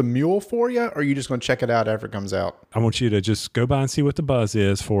supposed to mule for you, or are you just going to check it out after it comes out? I want you to just go by and see what the buzz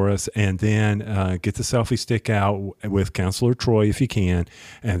is for us, and then get the selfie stick out with Counselor Troy if you can,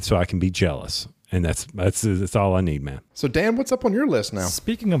 and so I can be jealous. And that's all I need, man. So, Dan, what's up on your list now?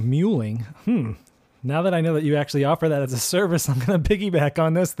 Speaking of muling, now that I know that you actually offer that as a service, I'm going to piggyback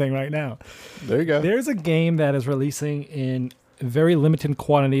on this thing right now. There you go. There's a game that is releasing in very limited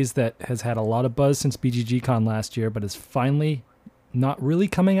quantities that has had a lot of buzz since BGG Con last year, but is finally not really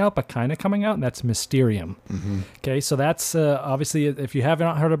coming out, but kind of coming out, and that's Mysterium. Okay, so that's obviously, if you have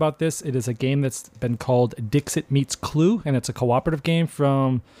not heard about this, it is a game that's been called Dixit Meets Clue, and it's a cooperative game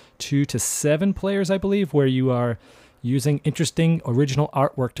from 2 to 7 players, I believe, where you are using interesting original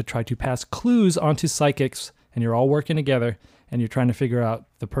artwork to try to pass clues onto psychics, and you're all working together, and you're trying to figure out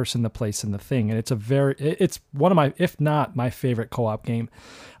the person, the place, and the thing. And it's one of my, if not my favorite co-op game.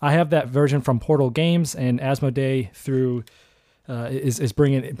 I have that version from Portal Games, and Asmodee through is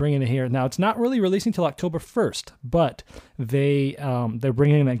bringing it here. Now, it's not really releasing till October 1st, but they're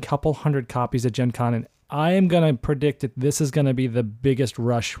bringing in a couple hundred copies at Gen Con, and I am going to predict that this is going to be the biggest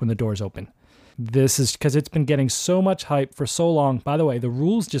rush when the doors open. This is because it's been getting so much hype for so long. By the way, the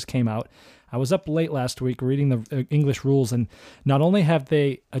rules just came out. I was up late last week reading the English rules, and not only have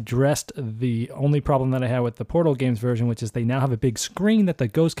they addressed the only problem that I had with the Portal Games version, which is they now have a big screen that the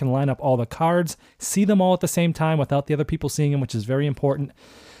ghost can line up all the cards, see them all at the same time without the other people seeing them, which is very important.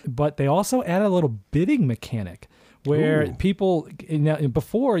 But they also added a little bidding mechanic where people,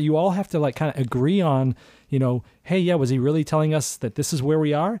 before you all have to like kind of agree on, hey, yeah, was he really telling us that this is where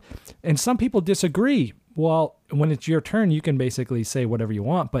we are? And some people disagree. Well, when it's your turn, you can basically say whatever you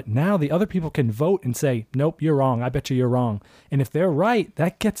want, but now the other people can vote and say, nope, you're wrong. I bet you're wrong. And if they're right,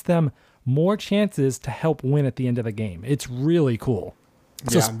 that gets them more chances to help win at the end of the game. It's really cool.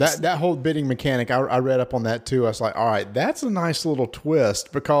 Yeah, that whole bidding mechanic, I read up on that too. I was like, all right, that's a nice little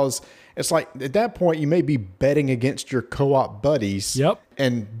twist, because it's like at that point you may be betting against your co-op buddies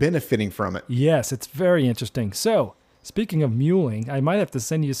and benefiting from it. Yes, it's very interesting. So speaking of muling, I might have to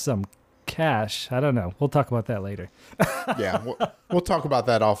send you some cash. I don't know. We'll talk about that later. Yeah, we'll talk about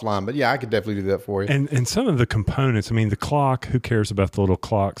that offline. But yeah, I could definitely do that for you. And some of the components, I mean, the clock, who cares about the little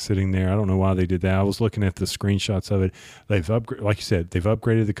clock sitting there? I don't know why they did that. I was looking at the screenshots of it. They've like you said, they've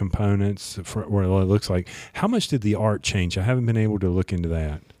upgraded the components for where it looks like. How much did the art change? I haven't been able to look into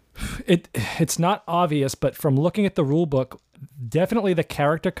that. It's not obvious, but from looking at the rule book, definitely the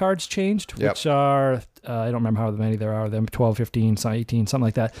character cards changed, which are, I don't remember how many there are, them 12, 15, 18, something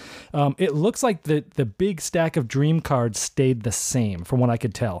like that. It looks like the big stack of dream cards stayed the same from what I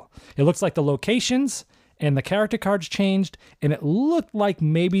could tell. It looks like the locations and the character cards changed, and it looked like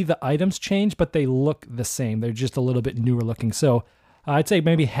maybe the items changed, but they look the same. They're just a little bit newer looking. So I'd say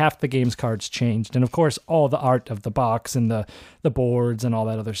maybe half the game's cards changed. And of course, all the art of the box and the boards and all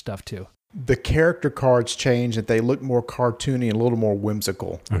that other stuff too. The character cards change, and they look more cartoony and a little more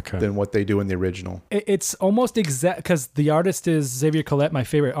whimsical than what they do in the original. It's almost exact, because the artist is Xavier Collette, my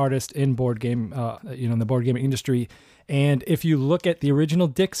favorite artist in board game, in the board gaming industry. And if you look at the original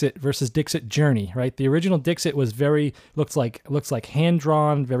Dixit versus Dixit Journey, right? The original Dixit was looks like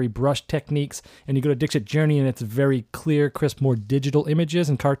hand-drawn, very brushed techniques. And you go to Dixit Journey, and it's very clear, crisp, more digital images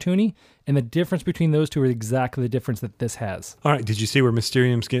and cartoony. And the difference between those two are exactly the difference that this has. All right. Did you see where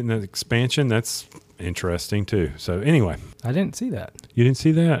Mysterium's getting that expansion? That's interesting, too. So anyway. I didn't see that. You didn't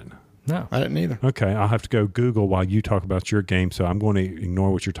see that? No. I didn't either. Okay. I'll have to go Google while you talk about your game. So I'm going to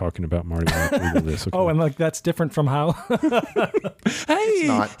ignore what you're talking about, Marty. While I Google this. Okay. Oh, and like that's different from how?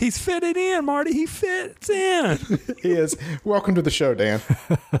 Hey, he's fitted in, Marty. He fits in. He is. Welcome to the show, Dan.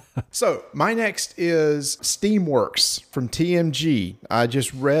 So my next is Steamworks from TMG. I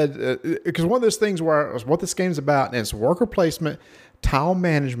just read, because one of those things where what this game's about, and it's worker placement, tile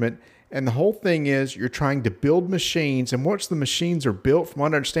management, And the whole thing is you're trying to build machines, and once the machines are built, from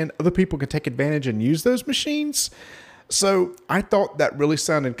what I understand, other people can take advantage and use those machines. So I thought that really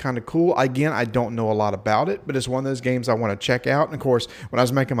sounded kind of cool. Again, I don't know a lot about it, but it's one of those games I want to check out. And of course, when I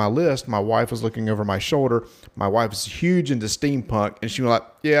was making my list, my wife was looking over my shoulder. My wife is huge into steampunk, and she was like,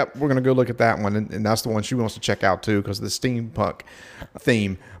 yeah, we're going to go look at that one. And that's the one she wants to check out too, because of the steampunk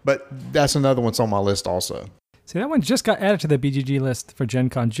theme. But that's another one that's on my list also. See, that one just got added to the BGG list for Gen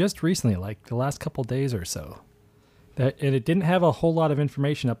Con just recently, like the last couple days or so. And it didn't have a whole lot of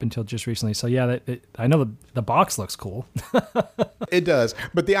information up until just recently. So yeah, I know the box looks cool. It does.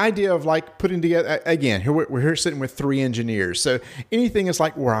 But the idea of like putting together, again, here we're here sitting with 3 engineers. So anything is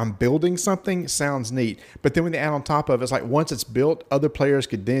like where I'm building something sounds neat. But then when they add on top of it, it's like once it's built, other players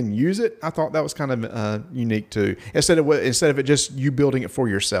could then use it. I thought that was kind of unique too. Instead of it just you building it for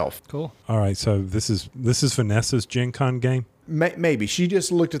yourself. Cool. All right. So this is Vanessa's Gen Con game? Maybe. She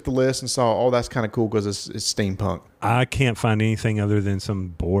just looked at the list and saw, oh, that's kind of cool because it's steampunk. I can't find anything other than some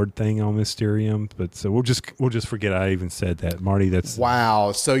board thing on Mysterium, but so we'll just forget I even said that. Marty, that's...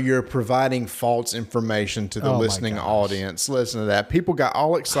 Wow. So you're providing false information to the listening audience. Listen to that. People got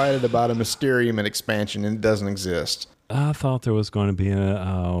all excited about a Mysterium and expansion, and it doesn't exist. I thought there was going to be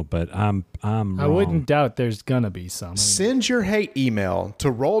but I'm wrong. I wouldn't doubt there's going to be some. Send your hate email to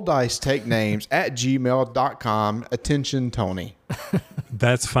rolldicetakenames@gmail.com. Attention, Tony.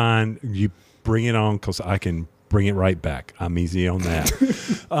 That's fine. You bring it on because I can bring it right back. I'm easy on that.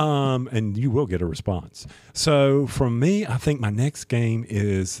 And you will get a response. So from me, I think my next game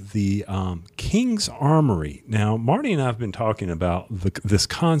is the King's Armory. Now, Marty and I have been talking about this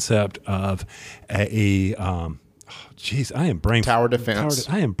concept of I am Tower defense.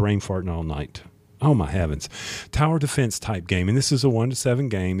 I am brain farting all night. Oh my heavens. Tower defense type game. And this is a 1-7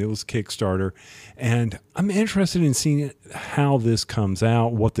 game. It was Kickstarter. And I'm interested in seeing how this comes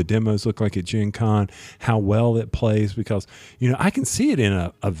out, what the demos look like at Gen Con, how well it plays, because, I can see it in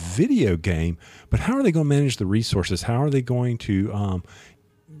a video game, but how are they going to manage the resources? How are they going to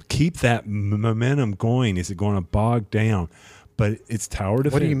keep that momentum going? Is it going to bog down? But it's tower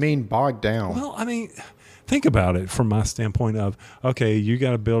defense. What do you mean bog down? Well, I mean... Think about it from my standpoint of, okay, you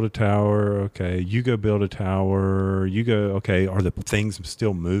got to build a tower. Okay, you go build a tower. You go, okay, are the things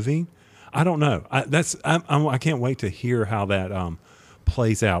still moving? I don't know. I can't wait to hear how that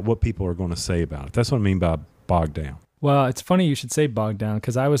plays out, what people are going to say about it. That's what I mean by bogged down. Well, it's funny you should say bogged down,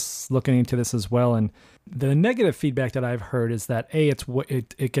 because I was looking into this as well, and the negative feedback that I've heard is that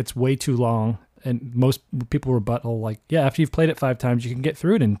it gets way too long, and most people rebuttal like, yeah, after you've played it 5 times, you can get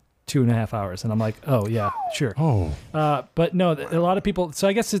through it in 2.5 hours. And I'm like, oh yeah, sure. Oh, but no, a lot of people, so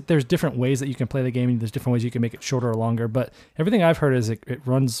I guess there's different ways that you can play the game, and there's different ways you can make it shorter or longer, but everything I've heard is it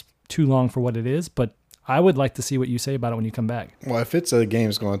runs too long for what it is. But I would like to see what you say about it when you come back. Well, if it's a game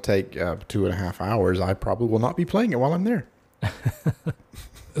that's going to take 2.5 hours, I probably will not be playing it while I'm there.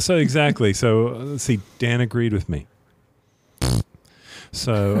 So exactly. So let's see, Dan agreed with me.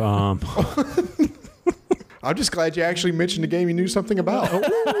 So I'm just glad you actually mentioned a game you knew something about.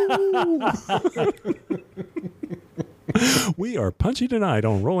 We are punchy tonight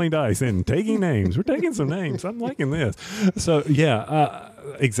on Rolling Dice and taking names. We're taking some names. I'm liking this. So yeah,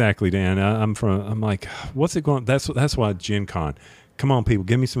 exactly, Dan. I'm like, what's it going? That's why Gen Con. Come on, people,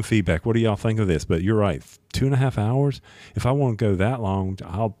 give me some feedback. What do y'all think of this? But you're right, 2.5 hours. If I want to go that long,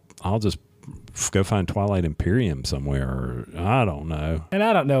 I'll just go find Twilight Imperium somewhere, or I don't know. And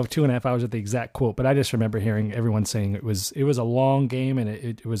I don't know if 2.5 hours is the exact quote, but I just remember hearing everyone saying it was a long game, and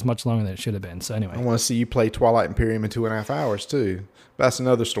it was much longer than it should have been. So anyway, I want to see you play Twilight Imperium in 2.5 hours too. That's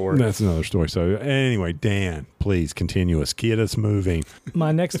another story. So anyway, Dan, please continue us. Get us moving.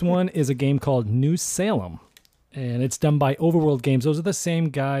 My next one is a game called New Salem, and it's done by Overworld Games. Those are the same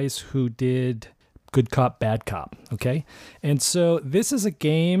guys who did Good Cop, Bad Cop, okay? And so this is a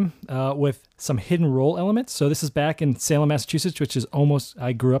game with some hidden role elements. So this is back in Salem, Massachusetts, which is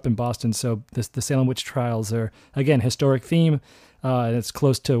I grew up in Boston, so the Salem witch trials are, again, historic theme, and it's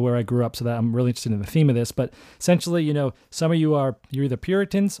close to where I grew up, so that I'm really interested in the theme of this. But essentially, some of you're either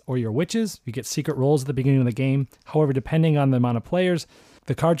Puritans or you're witches. You get secret roles at the beginning of the game. However, depending on the amount of players,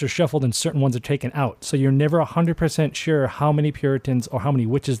 the cards are shuffled and certain ones are taken out. So you're never 100% sure how many Puritans or how many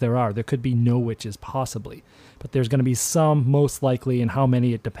witches there are. There could be no witches, possibly. But there's going to be some, most likely, and how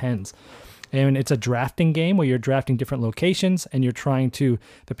many, it depends. And it's a drafting game where you're drafting different locations, and the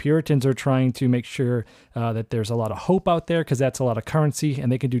Puritans are trying to make sure that there's a lot of hope out there, because that's a lot of currency,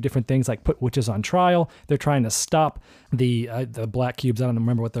 and they can do different things like put witches on trial. They're trying to stop the black cubes. I don't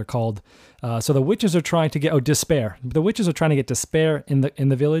remember what they're called. So the witches are trying to get despair. The witches are trying to get despair in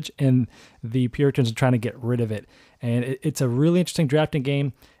the village, and the Puritans are trying to get rid of it. And it's a really interesting drafting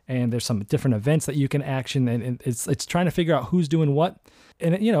game. And there's some different events that you can action, and it's trying to figure out who's doing what.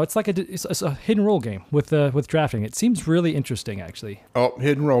 And it's like it's a hidden role game with drafting. It seems really interesting, actually. Oh,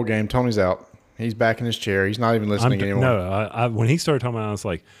 hidden role game. Tony's out. He's back in his chair. He's not even listening anymore. No, when he started talking about it, I was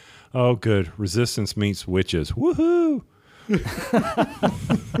like, oh, good. Resistance meets witches. Woohoo!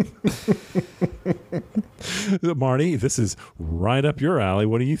 Marty, this is right up your alley.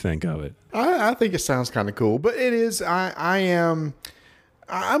 What do you think of it? I think it sounds kind of cool, but it is. I'm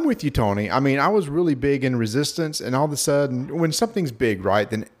with you, Tony. I mean, I was really big in Resistance, and all of a sudden, when something's big, right,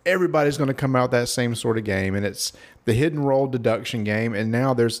 then everybody's going to come out that same sort of game, and it's the hidden role deduction game, and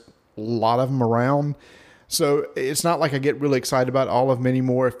now there's a lot of them around. So it's not like I get really excited about all of them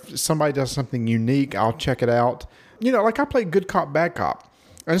anymore. If somebody does something unique, I'll check it out. Like I played Good Cop, Bad Cop.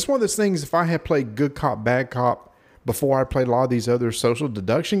 And it's one of those things, if I had played Good Cop, Bad Cop before I played a lot of these other social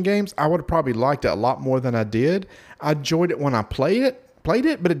deduction games, I would have probably liked it a lot more than I did. I enjoyed it when I played it,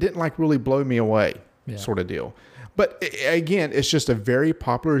 but it didn't like really blow me away sort of deal. But again, it's just a very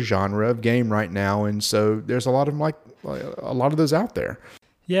popular genre of game right now. And so there's a lot of them, like a lot of those out there.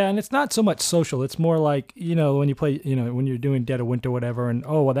 Yeah, and it's not so much social. It's more like, when you play, when you're doing Dead of Winter or whatever, and,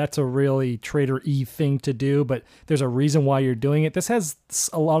 oh, well, that's a really trader-y thing to do, but there's a reason why you're doing it. This has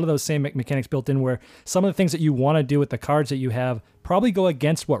a lot of those same mechanics built in where some of the things that you want to do with the cards that you have probably go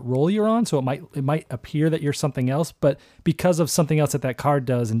against what role you're on, so it might appear that you're something else, but because of something else that card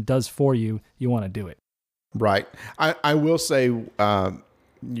does and does for you, you want to do it. Right. I will say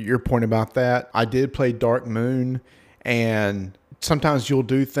your point about that, I did play Dark Moon, and sometimes you'll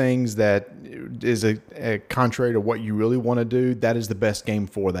do things that is a contrary to what you really want to do. That is the best game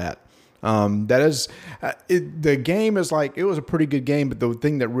for that. The game is like, it was a pretty good game, but the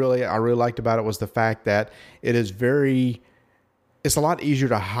thing that I really liked about it was the fact that it's a lot easier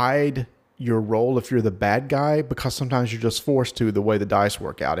to hide your role if you're the bad guy, because sometimes you're just forced to, the way the dice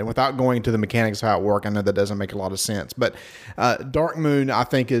work out. And without going into the mechanics of how it works, I know that doesn't make a lot of sense. But Dark Moon, I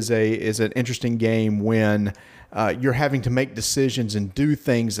think, is an interesting game when you're having to make decisions and do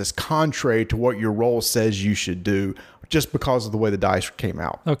things that's contrary to what your role says you should do, just because of the way the dice came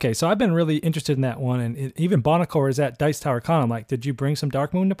out. Okay, so I've been really interested in that one, and even Bonacor is at Dice Tower Con. I'm like, did you bring some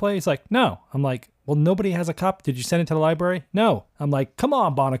Dark Moon to play? He's like, no. I'm like, well, nobody has a copy. Did you send it to the library? No. I'm like, come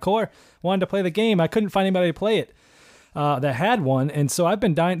on, Bonacor. Wanted to play the game. I couldn't find anybody to play it that had one, and so I've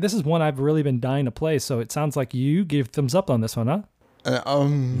been dying. This is one I've really been dying to play, so it sounds like you gave thumbs up on this one, huh?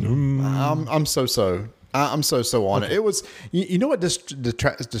 I'm so-so. I'm so on it. It was, what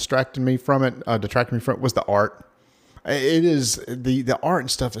distracted me from it was the art. It is the art and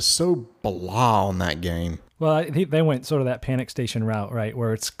stuff is so blah on that game. Well, they went sort of that Panic Station route, right?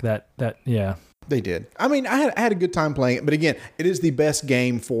 Where it's that yeah. They did. I mean, I had a good time playing it, but again, it is the best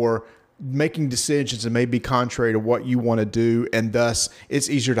game for making decisions that may be contrary to what you want to do, and thus it's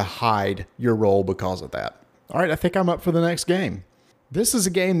easier to hide your role because of that. All right, I think I'm up for the next game. This is a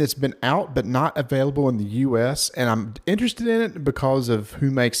game that's been out but not available in the U.S., and I'm interested in it because of who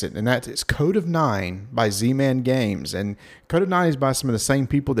makes it, and it's Code of Nine by Z-Man Games. And Code of Nine is by some of the same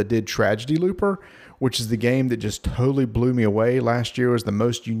people that did Tragedy Looper, which is the game that just totally blew me away. Last year was the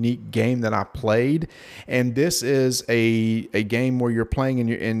most unique game that I played, and this is a game where you're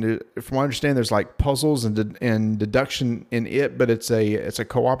playing, and from what I understand, there's like puzzles and deduction in it, but it's a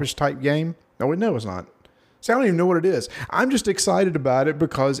co-op-ish type game. No, it's not. See, I don't even know what it is. I'm just excited about it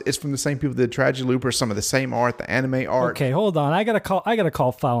because it's from the same people that did Tragedy Looper, some of the same art, the anime art. Okay, hold on. I gotta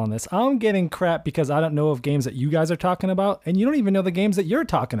call foul on this. I'm getting crap because I don't know of games that you guys are talking about, and you don't even know the games that you're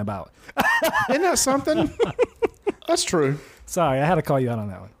talking about. Isn't that something? That's true. Sorry, I had to call you out on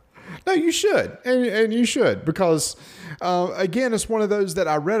that one. No, you should, and you should, because again, it's one of those that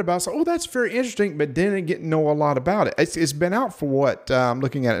I read about. So, that's very interesting, but didn't know a lot about it. It's been out for what? I'm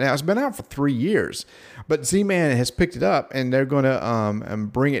looking at it now. It's been out for 3 years, but Z-Man has picked it up, and they're going to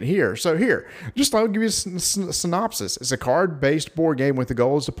bring it here. So I'll give you a synopsis. It's a card-based board game with the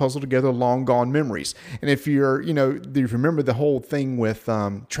goal is to puzzle together long gone memories. And if you remember the whole thing with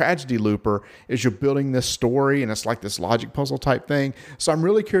Tragedy Looper, is you're building this story, and it's like this logic puzzle type thing. So I'm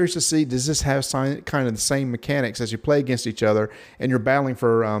really curious to see, does this have kind of the same mechanics as you play against each other, and you're battling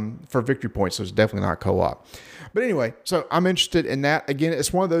for victory points. So it's definitely not co-op. But anyway, so I'm interested in that. Again,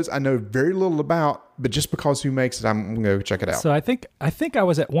 it's one of those I know very little about, but just because who makes it, I'm going to go check it out. So I think I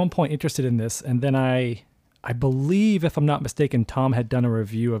was at one point interested in this, and then I believe, if I'm not mistaken, Tom had done a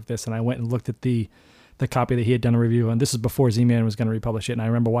review of this, and I went and looked at the copy that he had done a review, and this is before Z-Man was going to republish it, and I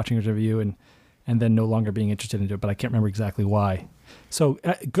remember watching his review and then no longer being interested in it, but I can't remember exactly why. So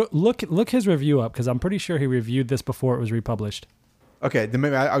look his review up, because I'm pretty sure he reviewed this before it was republished. Okay, then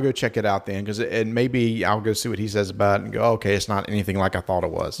maybe I'll go check it out then, and maybe I'll go see what he says about it and go, okay, it's not anything like I thought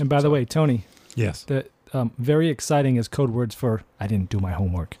it was. And by the way, Tony. Yes. The very exciting is code words for I didn't do my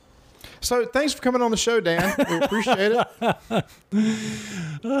homework. So thanks for coming on the show, Dan. We appreciate it.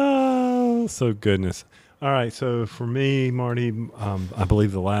 Oh, so goodness. All right, so for me, Marty, I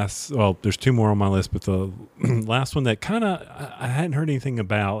believe there's two more on my list, but the last one that kind of I hadn't heard anything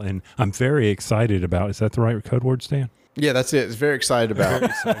about, and I'm very excited about. Is that the right code word, Stan? Yeah, that's it. It's very excited about.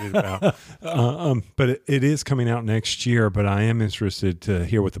 But it is coming out next year, but I am interested to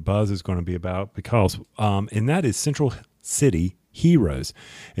hear what the buzz is going to be about because, and that is Central City Heroes.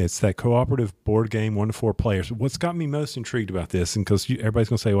 It's that cooperative board game, 1 to 4 players. What's got me most intrigued about this, and because everybody's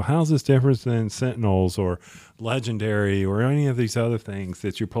going to say, well, how's this different than Sentinels or Legendary or any of these other things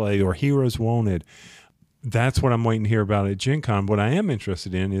that you play or Heroes Wanted? That's what I'm waiting to hear about at Gen Con. What I am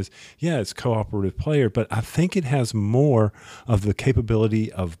interested in is, it's cooperative player, but I think it has more of the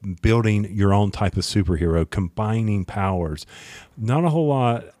capability of building your own type of superhero, combining powers. Not a whole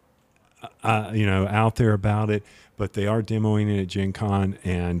lot, out there about it, but they are demoing it at Gen Con,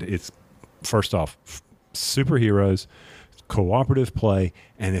 and it's, first off, superheroes, cooperative play,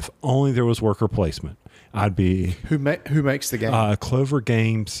 and if only there was worker placement, I'd be... Who makes the game? Clover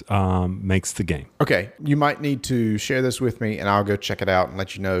Games makes the game. Okay, you might need to share this with me, and I'll go check it out and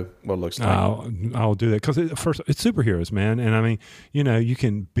let you know what it looks like. I'll do that because it's superheroes, man, and I mean, you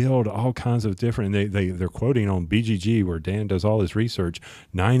can build all kinds of different. They're quoting on BGG where Dan does all his research,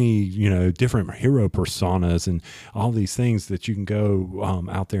 90 different hero personas and all these things that you can go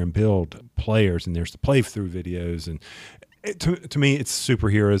out there and build players, and there's the playthrough videos and. To me, it's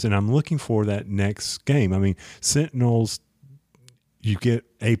superheroes, and I'm looking for that next game. I mean, Sentinels, you get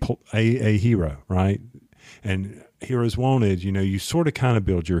a hero, right? And Heroes Wanted, you sort of kind of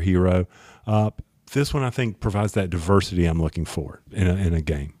build your hero up. This one, I think, provides that diversity I'm looking for in a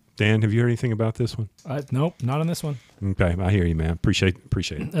game. Dan, have you heard anything about this one? Nope, not on this one. Okay, I hear you, man. Appreciate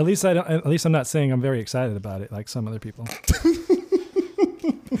it. At least I'm not saying I'm very excited about it like some other people.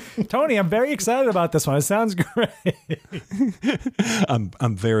 Tony, I'm very excited about this one. It sounds great.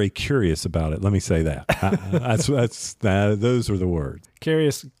 I'm very curious about it. Let me say that. Those are the words.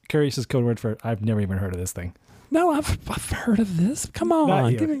 Curious is code word for I've never even heard of this thing. No, I've heard of this. Come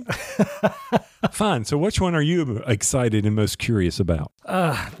on, give me. Fine. So, which one are you excited and most curious about?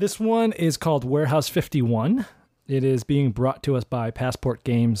 This one is called Warehouse 51. It is being brought to us by Passport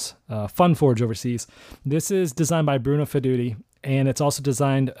Games, Funforge overseas. This is designed by Bruno Feduti. And it's also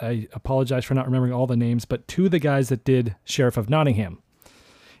designed, I apologize for not remembering all the names, but 2 of the guys that did Sheriff of Nottingham.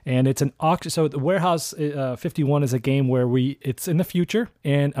 And it's an auction. So the Warehouse 51 is a game where it's in the future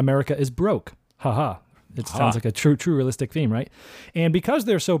and America is broke. Haha. It sounds like a true realistic theme, right? And because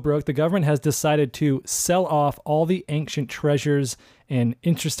they're so broke, the government has decided to sell off all the ancient treasures and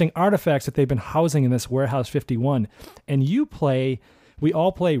interesting artifacts that they've been housing in this Warehouse 51. And we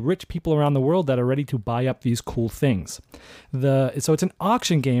all play rich people around the world that are ready to buy up these cool things. So it's an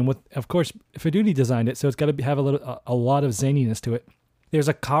auction game with, of course, Feduti designed it, so it's got to have a lot of zaniness to it. There's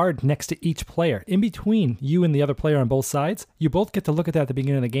a card next to each player. In between you and the other player on both sides, you both get to look at that at the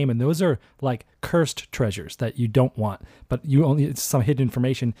beginning of the game, and those are like cursed treasures that you don't want, but it's some hidden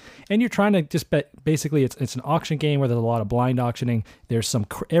information. And you're trying to just basically it's an auction game where there's a lot of blind auctioning. There's a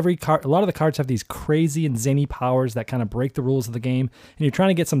lot of the cards have these crazy and zany powers that kind of break the rules of the game, and you're trying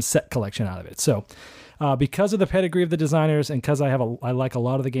to get some set collection out of it. So because of the pedigree of the designers, and because I like a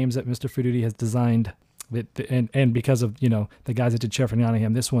lot of the games that Mr. Feduti has designed, and because of the guys that did Sheriff of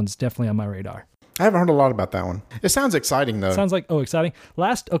Nottingham, this one's definitely on my radar. I haven't heard a lot about that one. It sounds exciting though. Sounds like exciting.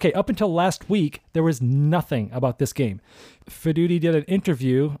 Up until last week, there was nothing about this game. Feduti did an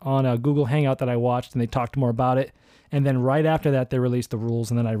interview on a Google Hangout that I watched, and they talked more about it. And then right after that, they released the rules,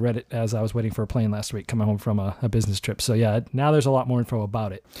 and then I read it as I was waiting for a plane last week, coming home from a business trip. So yeah, now there's a lot more info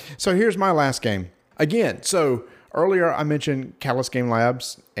about it. So here's my last game. Again, earlier I mentioned Catalyst Game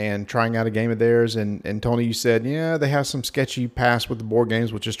Labs and trying out a game of theirs, and Tony, you said, they have some sketchy past with the board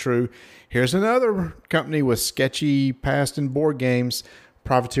games, which is true. Here's another company with sketchy past in board games,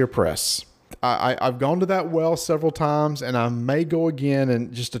 Privateer Press. I've gone to that well several times, and I may go again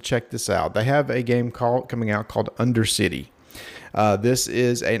and just to check this out. They have a game coming out called Undercity. This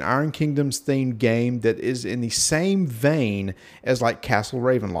is an Iron Kingdoms themed game that is in the same vein as like Castle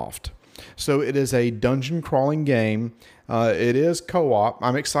Ravenloft. So it is a dungeon crawling game. It is co-op.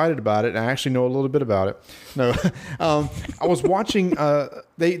 I'm excited about it, and I actually know a little bit about it. No, I was watching.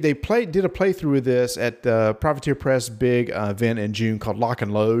 They did a playthrough of this at Privateer Press big event in June called Lock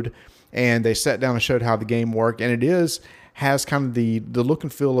and Load, and they sat down and showed how the game worked, and it has kind of the look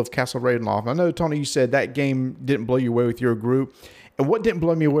and feel of Castle Ravenloft. I know, Tony, you said that game didn't blow you away with your group. And what didn't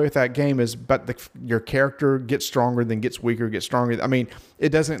blow me away with that game is, your character gets stronger, then gets weaker, gets stronger. I mean, it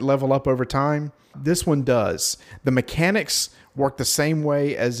doesn't level up over time. This one does. The mechanics work the same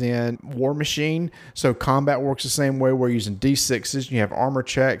way as in War Machine. So combat works the same way. We're using D6s. You have armor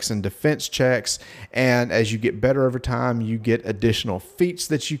checks and defense checks. And as you get better over time, you get additional feats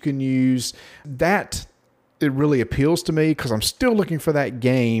that you can use. It really appeals to me because I'm still looking for that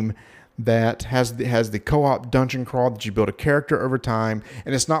game that has the co-op dungeon crawl that you build a character over time.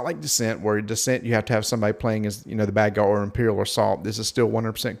 And it's not like Descent, where Descent you have to have somebody playing as, the bad guy, or Imperial Assault. This is still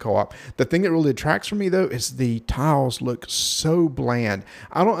 100% co-op. The thing that really attracts for me, though, is the tiles look so bland.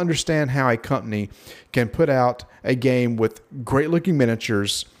 I don't understand how a company can put out a game with great looking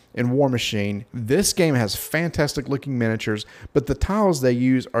miniatures in War Machine. This game has fantastic looking miniatures, but the tiles they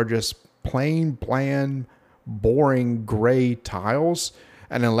use are just plain, bland, boring gray tiles.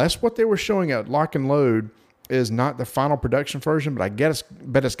 And unless what they were showing at Lock and Load is not the final production version, but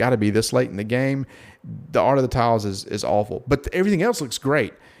bet it's got to be this late in the game, the art of the tiles is awful. But everything else looks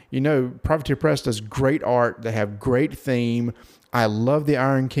great. Privateer Press does great art. They have great theme. I love the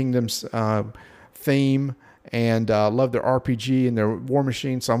Iron Kingdom's theme, and love their RPG and their War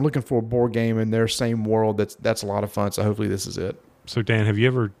Machine. So I'm looking for a board game in their same world. That's a lot of fun. So hopefully this is it. So Dan, have you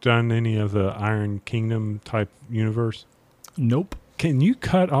ever done any of the Iron Kingdom type universe? Nope. Can you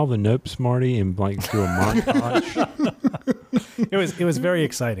cut all the notes, Marty, and do a montage? It was very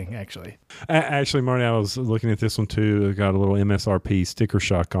exciting, actually. Actually, Marty, I was looking at this one too. It got a little MSRP sticker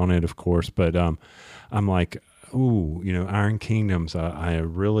shock on it, of course. But I'm like, ooh, Iron Kingdoms. I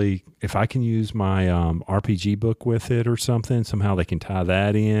really, if I can use my RPG book with it or something, somehow they can tie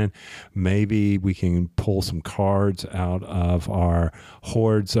that in. Maybe we can pull some cards out of our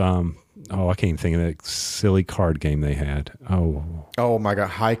Hordes. I can't even think of that silly card game they had. Oh my God,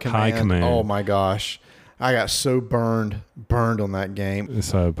 High Command. Oh my gosh, I got so burned on that game.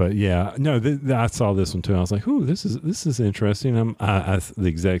 So, but yeah, no, I saw this one too. I was like, ooh, this is interesting. The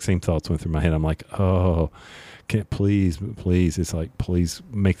exact same thoughts went through my head. I'm like, oh, can't please. It's like, please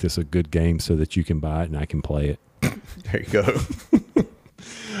make this a good game so that you can buy it and I can play it. There you go.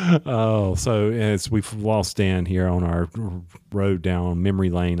 Oh, so as we've lost Dan here on our road down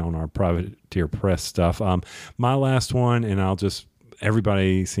memory lane on our Privateer Press stuff, my last one, and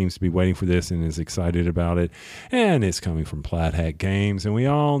everybody seems to be waiting for this and is excited about it, and it's coming from Plaid Hat Games, and we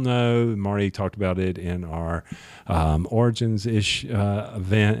all know, Marty talked about it in our Origins-ish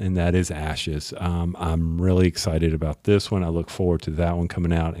event, and that is Ashes. I'm really excited about this one. I look forward to that one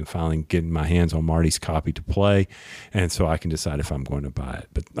coming out and finally getting my hands on Marty's copy to play, and so I can decide if I'm going to buy it.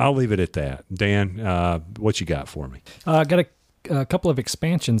 But I'll leave it at that. Dan, what you got for me? I got a couple of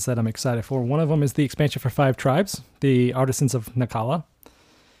expansions that I'm excited for. One of them is the expansion for 5 tribes, the Artisans of Nakala.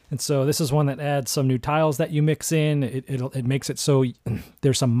 And so this is one that adds some new tiles that you mix in. It makes it so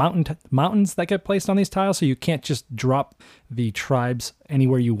there's some mountains that get placed on these tiles, so you can't just drop the tribes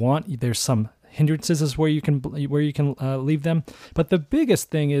anywhere you want. There's some hindrances where you can leave them. But the biggest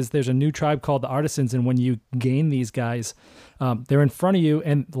thing is there's a new tribe called the Artisans, and when you gain these guys, they're in front of you,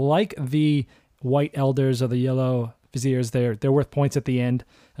 and like the white elders or the yellow viziers, they're worth points at the end,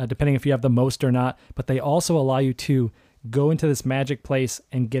 depending if you have the most or not. But they also allow you to go into this magic place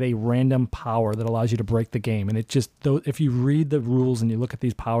and get a random power that allows you to break the game. And it just, if you read the rules and you look at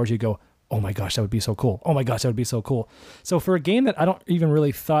these powers, you go, oh my gosh, that would be so cool. Oh my gosh, that would be so cool. So for a game that I don't even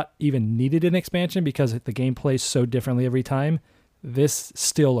really thought even needed an expansion because the game plays so differently every time, this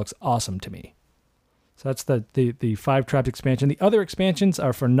still looks awesome to me. So that's the 5 tribes expansion. The other expansions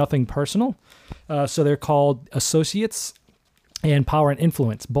are for nothing personal. So they're called Associates and Power and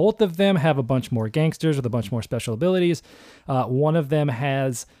Influence. Both of them have a bunch more gangsters with a bunch more special abilities. One of them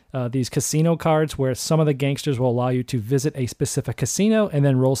has these casino cards where some of the gangsters will allow you to visit a specific casino and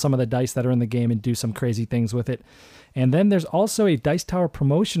then roll some of the dice that are in the game and do some crazy things with it. And then there's also a Dice Tower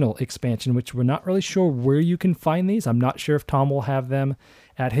promotional expansion, which we're not really sure where you can find these. I'm not sure if Tom will have them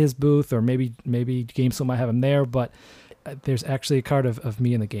at his booth, or maybe GameStop might have them there, but there's actually a card of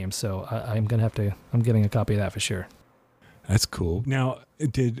me in the game, so I'm getting a copy of that for sure. That's cool. Now,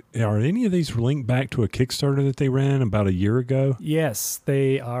 are any of these linked back to a Kickstarter that they ran about a year ago? Yes,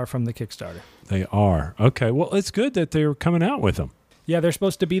 they are from the Kickstarter. They are. Okay, well, it's good that they're coming out with them. Yeah, they're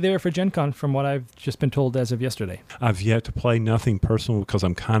supposed to be there for Gen Con from what I've just been told as of yesterday. I've yet to play nothing personal because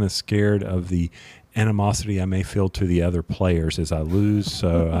I'm kind of scared of the animosity I may feel to the other players as I lose.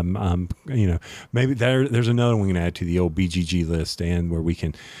 So I'm maybe there's another one we can add to the old BGG list, and where we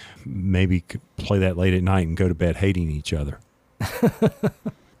can maybe play that late at night and go to bed hating each other.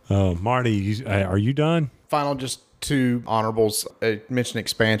 Marty, are you done? Final, just 2 honorables. I mentioned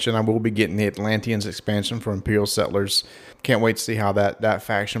expansion. I will be getting the Atlanteans expansion for Imperial Settlers. Can't wait to see how that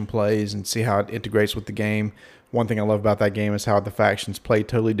faction plays and see how it integrates with the game. One thing I love about that game is how the factions play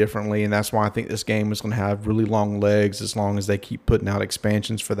totally differently, and that's why I think this game is going to have really long legs as long as they keep putting out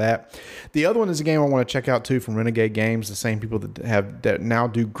expansions for that. The other one is a game I want to check out too from Renegade Games, the same people that now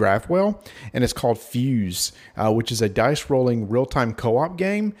do Graphwell, and it's called Fuse, which is a dice rolling real-time co-op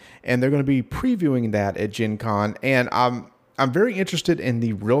game, and they're going to be previewing that at Gen Con, and I'm very interested in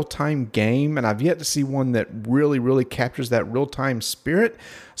the real-time game, and I've yet to see one that really, really captures that real-time spirit.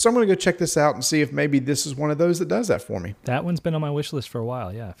 So I'm going to go check this out and see if maybe this is one of those that does that for me. That one's been on my wish list for a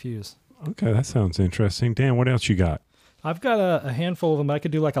while. Yeah, Fuse. Okay, that sounds interesting. Dan, what else you got? I've got a handful of them. I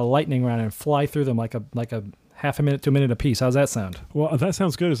could do like a lightning round and fly through them like a half a minute to a minute a piece. How's that sound? Well, that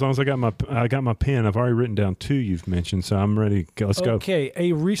sounds good as long as I got my pen. I've already written down 2 you've mentioned, so I'm ready. Let's go. Okay,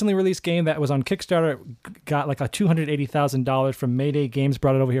 a recently released game that was on Kickstarter got like a $280,000 from Mayday Games,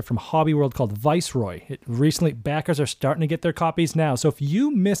 brought it over here from Hobby World, called Viceroy. Backers are starting to get their copies now. So if you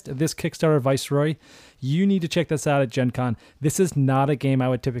missed this Kickstarter Viceroy, you need to check this out at Gen Con. This is not a game I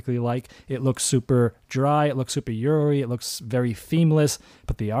would typically like. It looks super dry. It looks super Euro-y. It looks very themeless,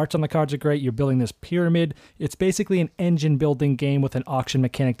 but the arts on the cards are great. You're building this pyramid. It's basically an engine building game with an auction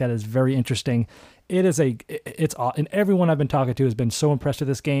mechanic that is very interesting. It's and everyone I've been talking to has been so impressed with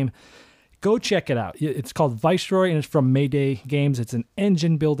this game. Go check it out. It's called Viceroy, and it's from Mayday Games. It's an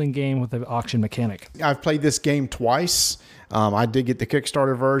engine building game with an auction mechanic. I've played this game twice. I did get the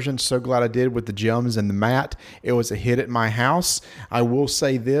Kickstarter version. So glad I did with the gems and the mat. It was a hit at my house. I will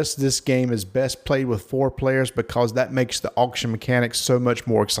say this game is best played with 4 players because that makes the auction mechanic so much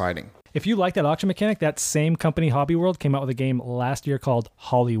more exciting. If you like that auction mechanic, that same company, Hobby World, came out with a game last year called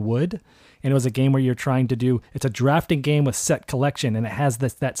Hollywood. And it was a game where you're trying to do, it's a drafting game with set collection, and it has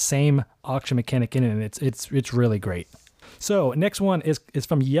that same auction mechanic in it, and it's really great. So next one is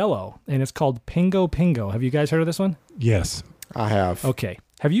from Yellow, and it's called Pingo Pingo. Have you guys heard of this one? Yes. I have. Okay.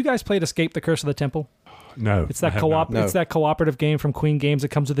 Have you guys played Escape the Curse of the Temple? No. It's that co-op. No. It's that cooperative game from Queen Games. It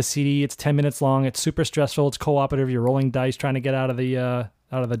comes with a CD. It's 10 minutes long. It's super stressful. It's cooperative. You're rolling dice trying to get out of the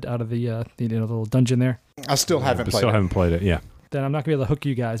little dungeon there. I still haven't played it. Haven't played it. Yeah. Then I'm not going to be able to hook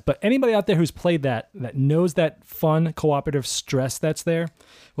you guys. But anybody out there who's played that knows that fun cooperative stress that's there.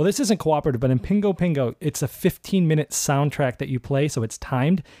 Well, this isn't cooperative, but in Pingo Pingo, it's a 15-minute soundtrack that you play, so it's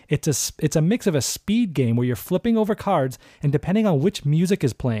timed. It's a mix of a speed game where you're flipping over cards, and depending on which music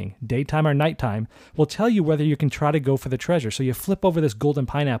is playing, daytime or nighttime, will tell you whether you can try to go for the treasure. So you flip over this golden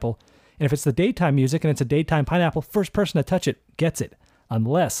pineapple, and if it's the daytime music and it's a daytime pineapple, first person to touch it gets it.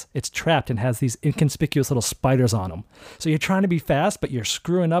 Unless it's trapped and has these inconspicuous little spiders on them. So you're trying to be fast, but you're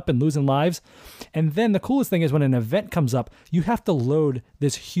screwing up and losing lives. And then the coolest thing is when an event comes up, you have to load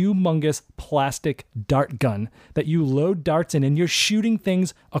this humongous plastic dart gun that you load darts in, and you're shooting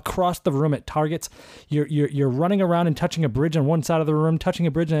things across the room at targets. You're running around and touching a bridge on one side of the room, touching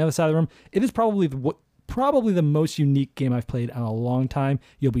a bridge on the other side of the room. It is probably the most unique game I've played in a long time.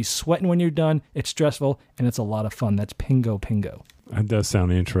 You'll be sweating when you're done. It's stressful, and it's a lot of fun. That's Pingo Pingo. That does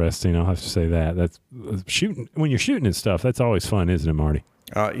sound interesting. I'll have to say that. That's shooting when you're shooting and stuff. That's always fun, isn't it, Marty?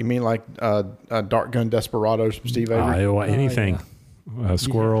 You mean like Dart Gun Desperados from Steve Avery? Anything.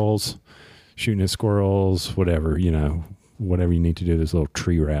 Squirrels, shooting at squirrels, whatever, whatever you need to do. Those little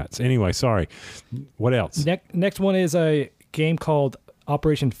tree rats. Anyway, sorry. What else? Next one is a game called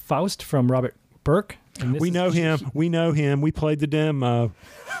Operation Faust from Robert Burke. We know him. We played the demo.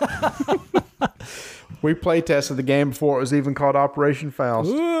 We play tested the game before it was even called Operation Faust.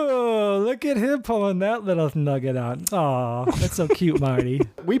 Ooh, look at him pulling that little nugget out. Aw, that's so cute, Marty.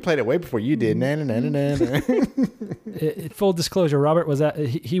 We played it way before you did. Full disclosure, Robert was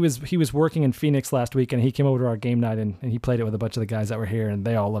he was working in Phoenix last week, and he came over to our game night and he played it with a bunch of the guys that were here, and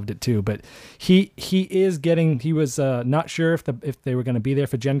they all loved it too. But he was not sure if they were going to be there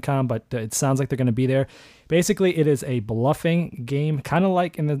for Gen Con, but it sounds like they're going to be there. Basically, it is a bluffing game, kind of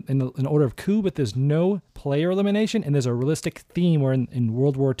like in Order of Coup, but there's no player elimination, and there's a realistic theme where in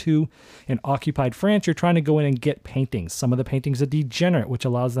World War II, in occupied France, you're trying to go in and get paintings. Some of the paintings are degenerate, which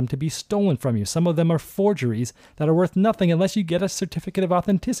allows them to be stolen from you. Some of them are forgeries that are worth nothing unless you get a certificate of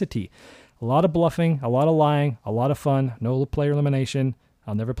authenticity. A lot of bluffing, a lot of lying, a lot of fun, no player elimination.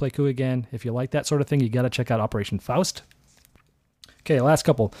 I'll never play Coup again. If you like that sort of thing, you got to check out Operation Faust. Okay, last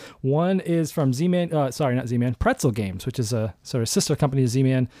couple. One is from Pretzel Games, which is a sort of sister company to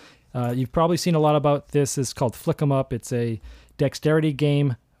Z-Man. You've probably seen a lot about this. It's called Flick 'em Up. It's a dexterity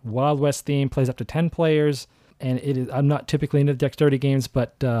game, Wild West theme, plays up to 10 players. And it is. I'm not typically into dexterity games,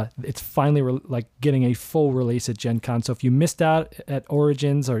 but it's finally getting a full release at Gen Con. So if you missed out at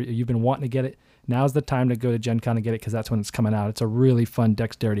Origins or you've been wanting to get it, now's the time to go to Gen Con and get it because that's when it's coming out. It's a really fun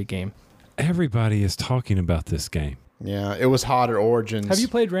dexterity game. Everybody is talking about this game. Yeah, it was hot at Origins. Have you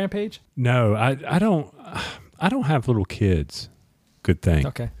played Rampage? No, I don't. I don't have little kids. Good thing.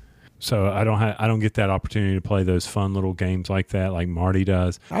 Okay. So I don't get that opportunity to play those fun little games like that, like Marty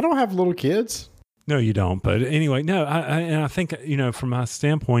does. I don't have little kids. No, you don't. But anyway, no. And I think, from my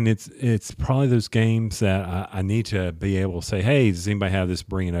standpoint, it's probably those games that I need to be able to say, hey, does anybody have this?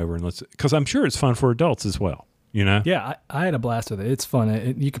 Bring it over and let's. Because I'm sure it's fun for adults as well. Yeah, I had a blast with it. It's fun.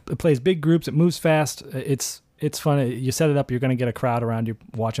 It plays big groups. It moves fast. It's fun. You set it up, you're going to get a crowd around you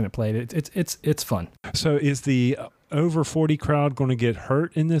watching it play. It's fun. So is the over 40 crowd going to get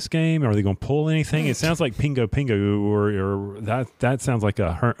hurt in this game? Are they going to pull anything? It sounds like Pingo Pingo, or that sounds like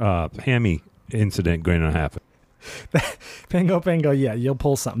a hammy incident going to happen. Pingo, yeah, you'll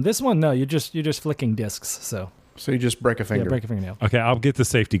pull something. This one, no, you're just flicking discs. So you just break a finger. Yeah, break a fingernail. Okay, I'll get the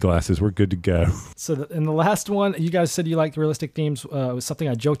safety glasses. We're good to go. So in the last one, you guys said you liked realistic themes. It was something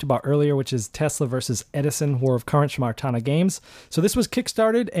I joked about earlier, which is Tesla versus Edison, War of Currents from Artana Games. So this was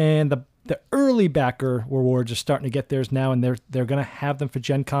kickstarted, and the early backer rewards are starting to get theirs now, and they're going to have them for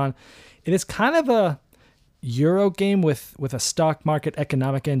Gen Con. It is kind of a Euro game with a stock market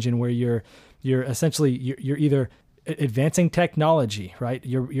economic engine where you're essentially you're either advancing technology, right?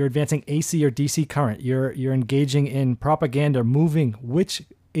 You're advancing AC or DC current. You're engaging in propaganda, moving which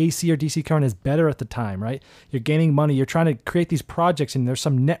AC or DC current is better at the time, right? You're gaining money. You're trying to create these projects, and there's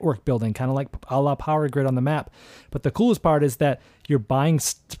some network building, kind of like a la Power Grid on the map. But the coolest part is that you're buying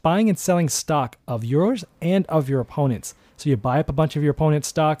and selling stock of yours and of your opponents. So you buy up a bunch of your opponent's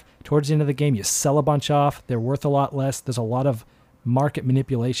stock. Towards the end of the game, you sell a bunch off. They're worth a lot less. There's a lot of market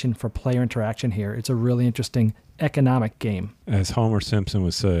manipulation for player interaction here. It's a really interesting economic game. As Homer Simpson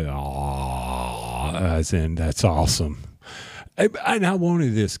would say, "Aww," as in, that's awesome. And I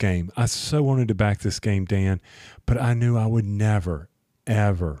wanted this game. I so wanted to back this game, Dan, but I knew I would never,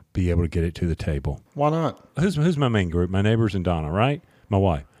 ever be able to get it to the table. Why not? Who's my main group? My neighbors and Donna, right? My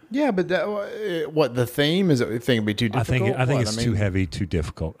wife. Yeah, but what the theme is? It think it'd be too difficult. I think it's too heavy, too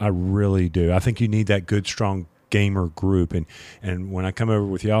difficult. I really do. I think you need that good, strong gamer group, and when I come over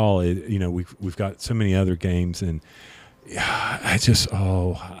with y'all, we've got so many other games, and I just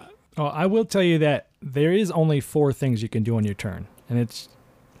I will tell you that there is only 4 things you can do on your turn, and it's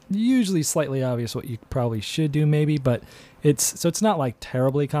usually slightly obvious what you probably should do, maybe, but it's not like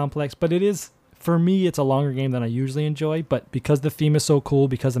terribly complex, but it is. For me, it's a longer game than I usually enjoy, but because the theme is so cool,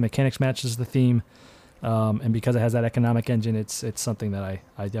 because the mechanics matches the theme, and because it has that economic engine, it's something that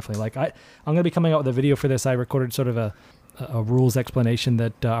I definitely like. I'm going to be coming out with a video for this. I recorded sort of a rules explanation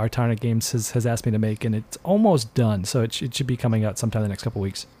that Artana Games has asked me to make, and it's almost done, so it should be coming out sometime in the next couple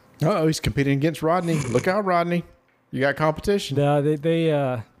weeks. Oh, he's competing against Rodney. Look out, Rodney. You got competition. They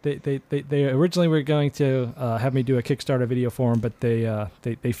originally were going to have me do a Kickstarter video for them, but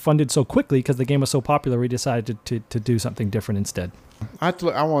they funded so quickly because the game was so popular. We decided to do something different instead. I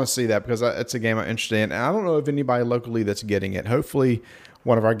want to see that because it's a game I'm interested in, and I don't know of anybody locally that's getting it. Hopefully,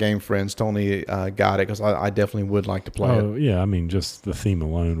 one of our game friends, Tony, got it because I definitely would like to play it. Oh yeah, I mean, just the theme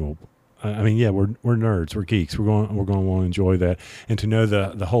alone will. I mean, yeah, we're nerds, we're geeks. We're going to want to enjoy that, and to know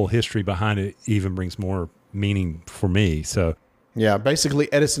the whole history behind it even brings more meaning for me. So yeah,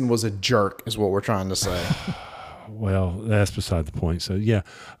 basically Edison was a jerk is what we're trying to say. Well, that's beside the point. So yeah,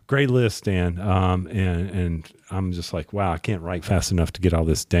 great list, Dan. And I'm just like, wow, I can't write fast enough to get all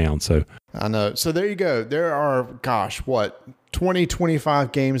this down. So I know. So there you go. There are, 20,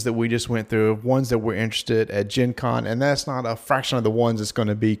 25 games that we just went through, ones that we're interested at Gen Con, and that's not a fraction of the ones that's going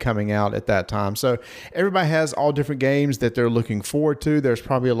to be coming out at that time. So everybody has all different games that they're looking forward to. There's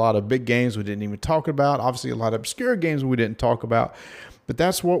probably a lot of big games we didn't even talk about. Obviously, a lot of obscure games we didn't talk about. But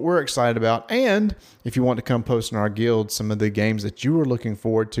that's what we're excited about. And if you want to come post in our guild some of the games that you were looking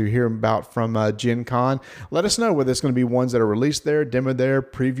forward to hearing about from Gen Con, let us know whether it's going to be ones that are released there, demoed there,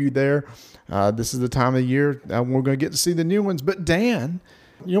 previewed there. This is the time of the year we're going to get to see the new ones. But Dan,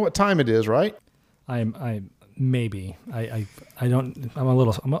 you know what time it is, right? I'm afraid.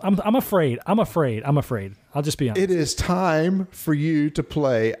 I'll just be honest. It is time for you to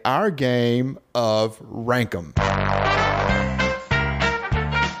play our game of Rank 'em.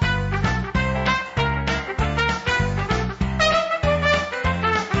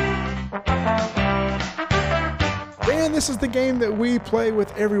 This is the game that we play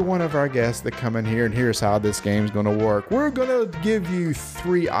with every one of our guests that come in here, and here's how this game's going to work. We're going to give you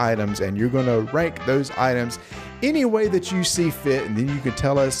 3 items, and you're going to rank those items any way that you see fit, and then you can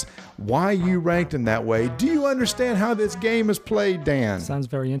tell us why you ranked them that way. Do you understand how this game is played, Dan? Sounds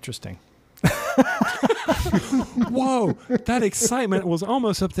very interesting. Whoa, that excitement was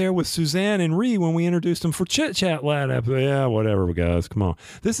almost up there with Suzanne and Ree when we introduced them for Chit Chat Lad. Yeah, whatever, guys. Come on.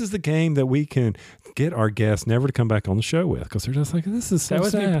 This is the game that we can get our guests never to come back on the show with, because they're just like, this is so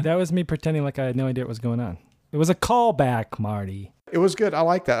sad. That was me pretending like I had no idea what was going on. It was a callback, Marty. It was good. I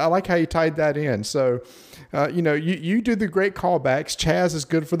like that. I like how you tied that in. So, you do the great callbacks. Chaz is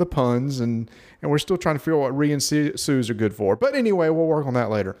good for the puns, and we're still trying to figure out what Ree and Suze are good for. But anyway, we'll work on that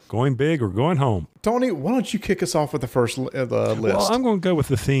later. Going big or going home? Tony, why don't you kick us off with the first list? Well, I'm going to go with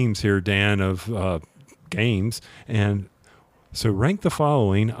the themes here, Dan, of games. And so rank the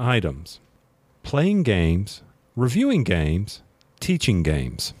following items: playing games, reviewing games, teaching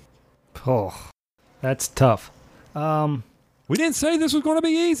games. Oh, that's tough. We didn't say this was going to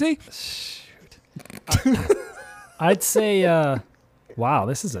be easy. Shoot. I'd say, wow,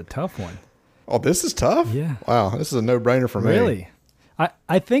 this is a tough one. Oh, this is tough? Yeah. Wow, this is a no-brainer for me. Really?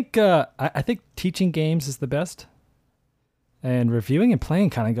 I think teaching games is the best. And reviewing and playing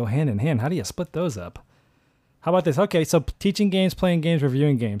kind of go hand in hand. How do you split those up? How about this? Okay, so teaching games, playing games,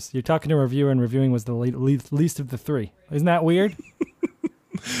 reviewing games. You're talking to a reviewer, and reviewing was the least of the three. Isn't that weird?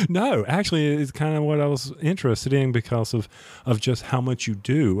 No, actually, it's kind of what I was interested in because of just how much you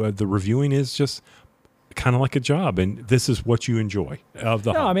do. The reviewing is just kind of like a job, and this is what you enjoy of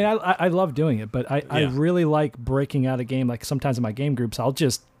the. No, I mean, I love doing it, but I really like breaking out a game. Like sometimes in my game groups, I'll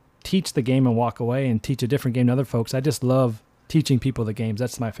just teach the game and walk away and teach a different game to other folks. I just love teaching people the games.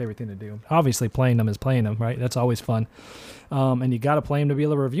 That's my favorite thing to do. Obviously, playing them is playing them, right? That's always fun. And you got to play them to be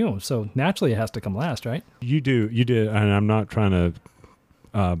able to review them. So naturally, it has to come last, right? You do, and I'm not trying to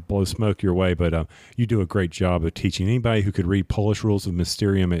blow smoke your way, but you do a great job of teaching. Anybody who could read Polish Rules of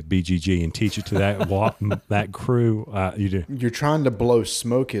Mysterium at BGG and teach it to that crew, you do. You're trying to blow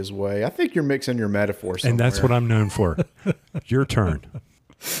smoke his way. I think you're mixing your metaphors somewhere. And that's what I'm known for. Your turn.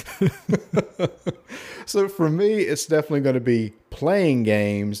 So for me, it's definitely going to be playing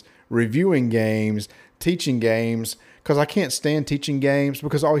games, reviewing games, teaching games, because I can't stand teaching games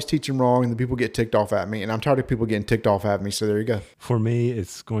because I always teach them wrong and the people get ticked off at me. And I'm tired of people getting ticked off at me. So there you go. For me,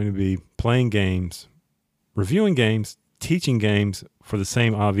 it's going to be playing games, reviewing games, teaching games for the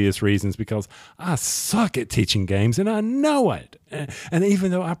same obvious reasons, because I suck at teaching games and I know it. And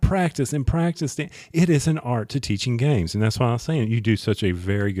even though I practice, it is an art to teaching games. And that's why I'm saying you do such a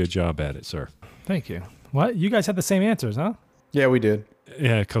very good job at it, sir. Thank you. What? You guys had the same answers, huh? Yeah, we did.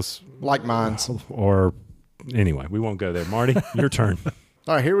 Yeah, because... Like mines. Or... Anyway, we won't go there. Marty, your turn.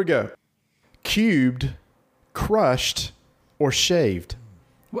 All right, here we go. Cubed, crushed, or shaved?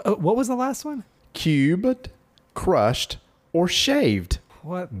 What was the last one? Cubed, crushed, or shaved?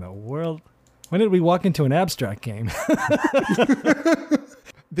 What in the world? When did we walk into an abstract game?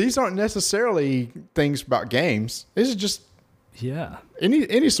 These aren't necessarily things about games. This is just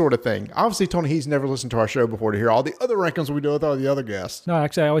any sort of thing. Obviously, Tony, he's never listened to our show before to hear all the other rankings we do with all the other guests. No,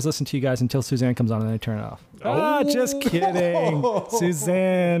 actually, I always listen to you guys until Suzanne comes on and then I turn it off. Oh, just kidding.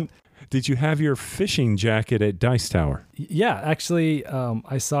 Suzanne. Did you have your fishing jacket at Dice Tower? Yeah, actually,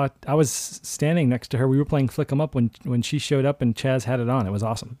 I was standing next to her. We were playing Flick 'em Up when she showed up and Chaz had it on. It was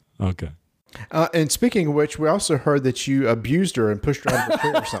awesome. Okay. And speaking of which, we also heard that you abused her and pushed her out of the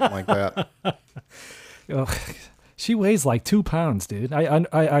chair or something like that. She weighs like 2 pounds, dude.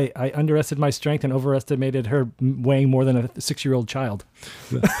 I underestimated my strength and overestimated her weighing more than a 6-year-old child.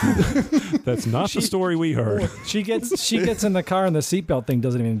 That's not the story we heard. She gets in the car and the seatbelt thing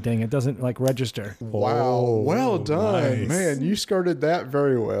doesn't even ding. It doesn't like register. Wow. Well done. Nice. Man, you skirted that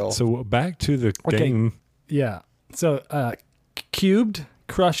very well. So back to the game. Yeah. So cubed,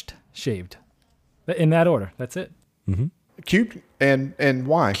 crushed, shaved. In that order. That's it. Mm-hmm. Cubed and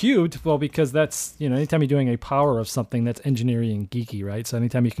why? Cubed, well, because that's, anytime you're doing a power of something, that's engineering and geeky, right? So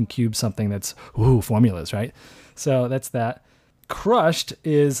anytime you can cube something, that's, formulas, right? So that's that. Crushed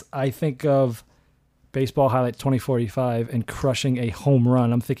is, I think of Baseball Highlight 2045 and crushing a home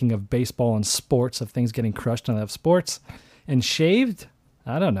run. I'm thinking of baseball and sports, of things getting crushed, and I love sports. And shaved,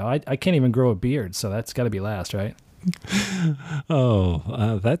 I don't know. I can't even grow a beard, so that's got to be last, right?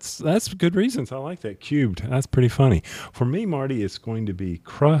 That's good reasons. I like that. Cubed. That's pretty funny. For me, Marty, it's going to be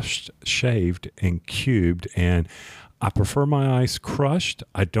crushed, shaved, and cubed. And I prefer my ice crushed.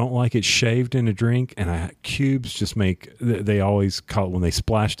 I don't like it shaved in a drink. And cubes just they always call it, when they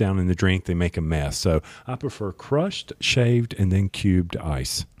splash down in the drink, they make a mess. So I prefer crushed, shaved, and then cubed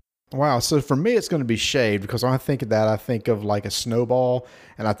ice. Wow. So for me, it's going to be shaved because when I think of that, I think of like a snowball,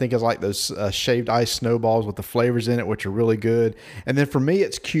 and I think it's like those shaved ice snowballs with the flavors in it, which are really good. And then for me,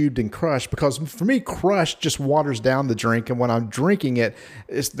 it's cubed and crushed because for me, crushed just waters down the drink. And when I'm drinking it,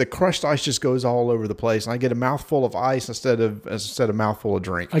 the crushed ice just goes all over the place, and I get a mouthful of ice instead of a mouthful of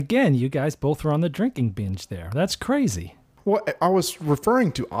drink. Again, you guys both were on the drinking binge there. That's crazy. Well, I was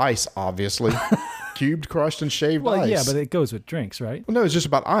referring to ice, obviously. Cubed, crushed, and shaved ice. Well, yeah, but it goes with drinks, right? Well, no, it's just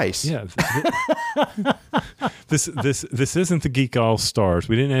about ice. Yeah. This isn't the Geek All Stars.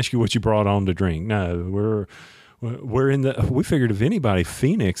 We didn't ask you what you brought on to drink. No, we figured if anybody,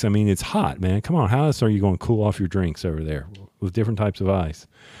 Phoenix, I mean, it's hot, man. Come on, how else are you going to cool off your drinks over there with different types of ice?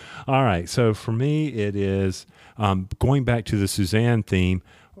 All right, so for me, it is going back to the Suzanne theme,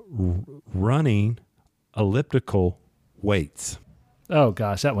 running elliptical weights. Oh,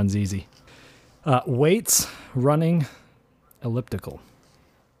 gosh, that one's easy. Weights, running, elliptical.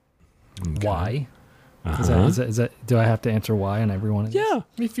 Okay. Why? Uh-huh. Is that, do I have to answer why on every one of these? Yeah,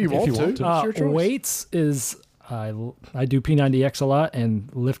 if you want to. It's your choice. Weights is, I do P90X a lot, and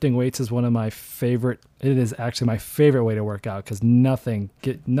lifting weights is one of my favorite. It is actually my favorite way to work out because nothing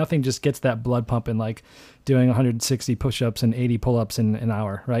just gets that blood pumping like doing 160 push-ups and 80 pull-ups in an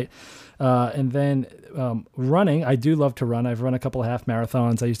hour, right? And then running, I do love to run. I've run a couple of half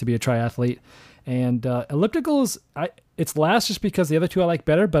marathons. I used to be a triathlete. And ellipticals, it's last just because the other two I like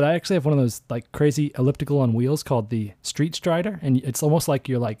better, but I actually have one of those like crazy elliptical on wheels called the Street Strider. And it's almost like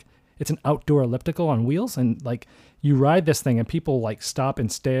it's an outdoor elliptical on wheels. And like you ride this thing and people like stop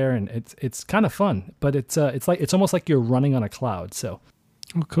and stare, and it's kind of fun, but it's almost like you're running on a cloud. So.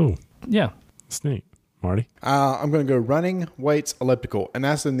 Oh, cool. Yeah. That's neat. Marty? I'm going to go running, weights, elliptical. And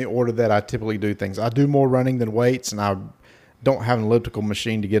that's in the order that I typically do things. I do more running than weights, and I don't have an elliptical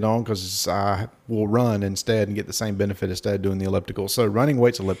machine to get on because I will run instead and get the same benefit instead of doing the elliptical. So running,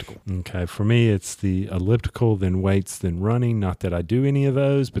 weights, elliptical. Okay. For me, it's the elliptical, then weights, then running. Not that I do any of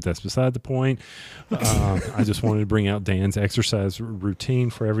those, but that's beside the point. I just wanted to bring out Dan's exercise routine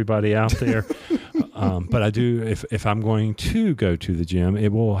for everybody out there. But I do, if I'm going to go to the gym,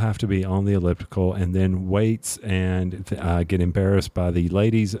 it will have to be on the elliptical and then weights, and I get embarrassed by the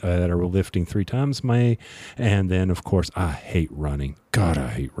ladies that are lifting 3 times me. And then, of course, I hate running. God, I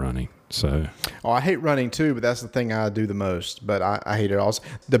hate running. So, I hate running too, but that's the thing I do the most. But I hate it also.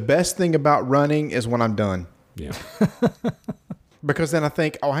 The best thing about running is when I'm done. Yeah. Because then I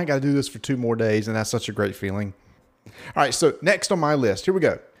think, I ain't got to do this for 2 more days, and that's such a great feeling. All right, so next on my list, here we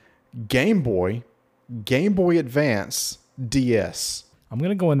go. Game Boy Advance, DS. I'm going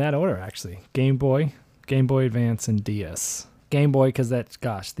to go in that order, actually. Game Boy Advance, and DS. Game Boy, because that's,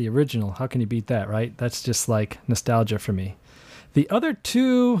 the original. How can you beat that, right? That's just like nostalgia for me. The other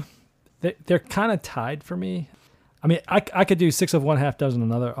two, they're kind of tied for me. I mean, I could do 6 of one, half dozen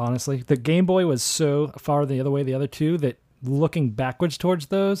another, honestly. The Game Boy was so far the other way, the other two, that looking backwards towards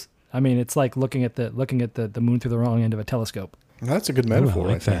those, I mean, it's like looking at the moon through the wrong end of a telescope. That's a good metaphor,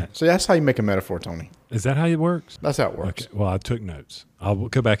 like that. So that's how you make a metaphor, Tony. Is that how it works? That's how it works. Okay. Well, I took notes. I'll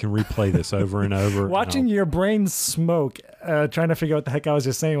go back and replay this over and over. Watching your brain smoke, trying to figure out what the heck I was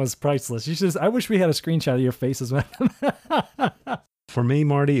just saying was priceless. I wish we had a screenshot of your faces. For me,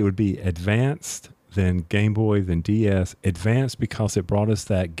 Marty, it would be Advanced, then Game Boy, then DS. Advanced because it brought us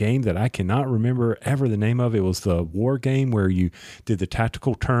that game that I cannot remember ever the name of. It was the war game where you did the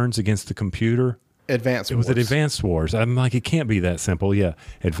tactical turns against the computer. Advanced Wars. It was at Advanced Wars. I'm like, it can't be that simple. Yeah,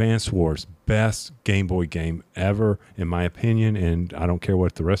 Advanced Wars. Best Game Boy game ever, in my opinion, and I don't care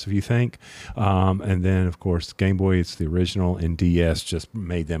what the rest of you think. And then, of course, Game Boy, it's the original, and DS just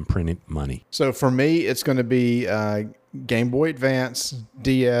made them print money. So for me, it's going to be Game Boy Advance,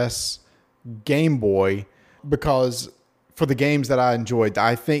 DS, Game Boy, because for the games that I enjoyed,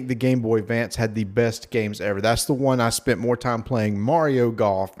 I think the Game Boy Advance had the best games ever. That's the one I spent more time playing Mario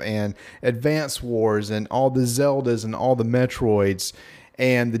Golf and Advance Wars and all the Zeldas and all the Metroids.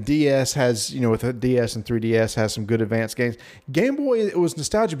 And the DS has, with the DS and 3DS has some good advanced games. Game Boy, it was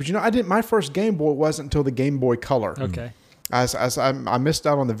nostalgia, but my first Game Boy wasn't until the Game Boy Color. Okay. I missed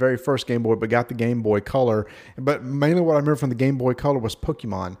out on the very first Game Boy, but got the Game Boy Color. But mainly what I remember from the Game Boy Color was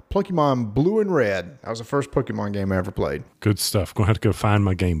Pokemon Blue and Red. That was the first Pokemon game I ever played. Good stuff. Going to have to go find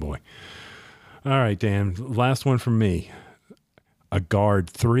my Game Boy. All right, Dan. Last one from me. A guard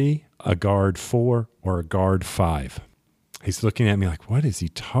 3, a guard 4, or a guard 5. He's looking at me like, what is he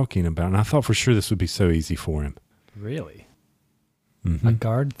talking about? And I thought for sure this would be so easy for him. Really? Mm-hmm. A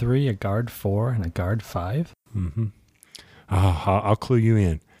guard 3, a guard 4, and a guard 5? Mm-hmm. I'll clue you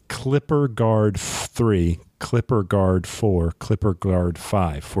in. Clipper guard 3, clipper guard 4, clipper guard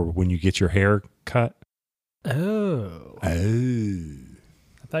 5 for when you get your hair cut. Oh. Oh.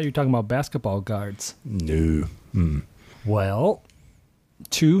 thought you were talking about basketball guards. No. Well,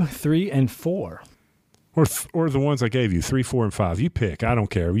 2, 3, and 4. Or the ones I gave you, 3, 4, and 5. You pick. I don't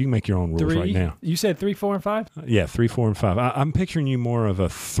care. You can make your own rules right now. You said 3, 4, and 5? Yeah, 3, 4, and 5. I'm picturing you more of a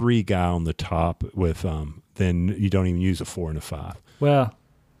 3 guy on the top with then you don't even use a 4 and a 5. Well,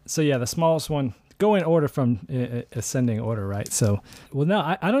 so yeah, the smallest one. Go in order from ascending order, right? So, well, no,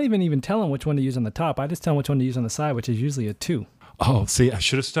 I don't even tell them which one to use on the top. I just tell them which one to use on the side, which is usually a 2. Oh, see, I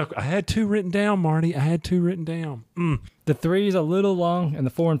should have stuck. I had 2 written down, Marty. I had 2 written down. The 3 is a little long, and the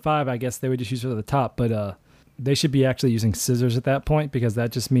 4 and 5, I guess they would just use for the top, but they should be actually using scissors at that point because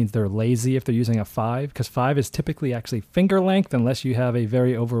that just means they're lazy if they're using a 5, because 5 is typically actually finger length unless you have a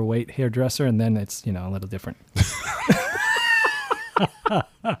very overweight hairdresser, and then it's, a little different.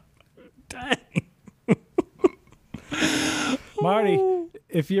 Dang. Marty,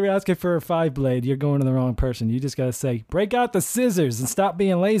 if you're asking for a 5 blade, you're going to the wrong person. You just got to say, break out the scissors and stop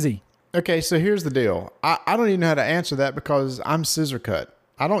being lazy. Okay, so here's the deal. I don't even know how to answer that because I'm scissor cut.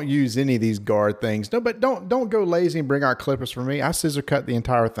 I don't use any of these guard things. No, but don't go lazy and bring out clippers for me. I scissor cut the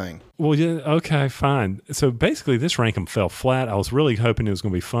entire thing. Well, yeah, okay, fine. So basically, this ranking fell flat. I was really hoping it was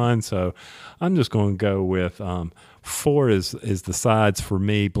going to be fun, so I'm just going to go with 4 is the sides for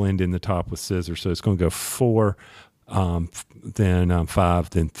me, blend in the top with scissors. So it's going to go 4, then 5,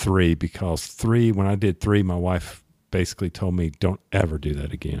 then 3, because 3, when I did 3, my wife basically told me, don't ever do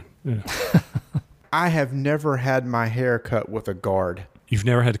that again. Yeah. I have never had my hair cut with a guard. You've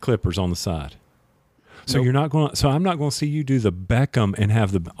never had clippers on the side. So Nope. you're not going. So I'm not going to see you do the Beckham and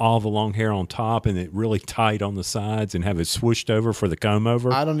have all the long hair on top and it really tight on the sides and have it swooshed over for the comb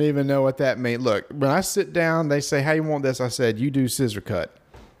over. I don't even know what that means. Look, when I sit down, they say, "How you want this?" I said, "You do scissor cut,"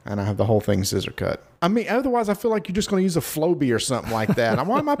 and I have the whole thing scissor cut. I mean, otherwise, I feel like you're just going to use a Flowbee or something like that.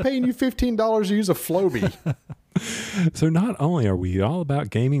 Why am I paying you $15 to use a Flowbee? So not only are we all about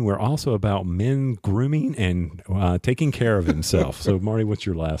gaming, we're also about men grooming and taking care of himself. So Marty, what's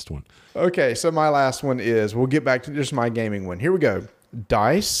your last one? Okay, so my last one is, we'll get back to just my gaming one. Here we go.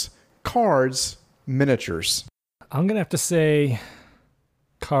 Dice, cards, miniatures. I'm going to have to say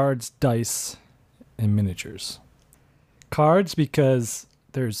cards, dice, and miniatures. Cards, because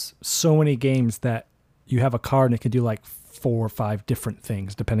there's so many games that you have a card and it can do like 4 or 5 different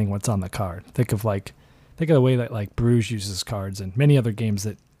things depending what's on the card. Think of the way that like Bruges uses cards and many other games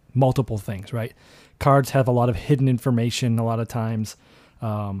that multiple things, right? Cards have a lot of hidden information a lot of times.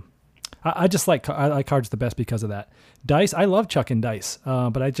 I like cards the best because of that. Dice, I love chucking dice,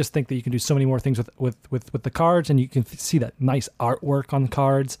 but I just think that you can do so many more things with the cards, and you can see that nice artwork on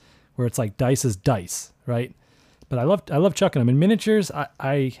cards where it's like dice is dice, right? But I love chucking them. In miniatures,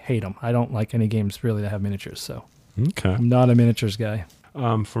 I hate them. I don't like any games really that have miniatures, so Okay. I'm not a miniatures guy.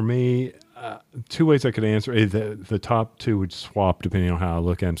 For me, 2 ways I could answer it. The top 2 would swap depending on how I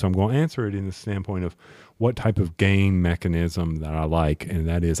look at them. So I'm going to answer it in the standpoint of what type of game mechanism that I like, and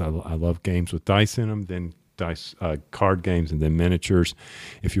that is I love games with dice in them, then dice card games, and then miniatures.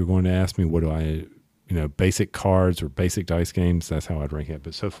 If you're going to ask me what do I, basic cards or basic dice games, that's how I'd rank it.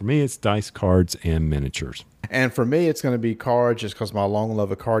 But so for me, it's dice, cards, and miniatures. And for me, it's going to be cards just because my long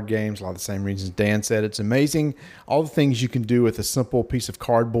love of card games. A lot of the same reasons Dan said. It's amazing all the things you can do with a simple piece of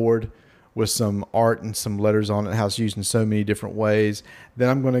cardboard with some art and some letters on it, how it's used in so many different ways. Then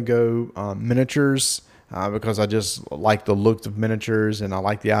I'm going to go miniatures because I just like the look of miniatures and I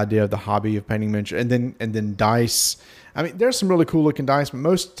like the idea of the hobby of painting miniatures. And then dice. I mean, there's some really cool looking dice, but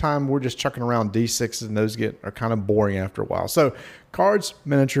most of the time we're just chucking around D6s and those are kind of boring after a while. So cards,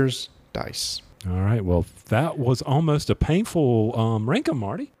 miniatures, dice. All right. Well, that was almost a painful ranking,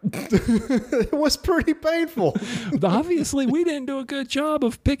 Marty. It was pretty painful. Obviously, we didn't do a good job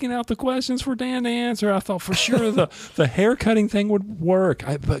of picking out the questions for Dan to answer. I thought for sure the hair cutting thing would work.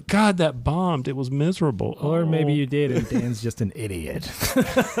 But God, that bombed. It was miserable. Or maybe you did, and Dan's just an idiot.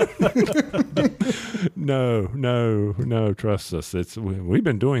 No. Trust us. We've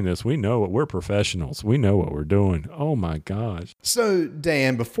been doing this. We know we're professionals. We know what we're doing. Oh my gosh. So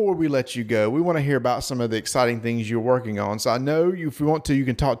Dan, before we let you go, we want to hear about some of the exciting things you're working on. So I know if you want to, you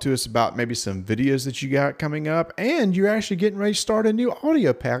can talk to us about maybe some videos that you got coming up, and you're actually getting ready to start a new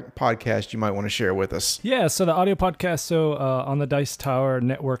audio podcast you might want to share with us. Yeah, so the audio podcast, on the Dice Tower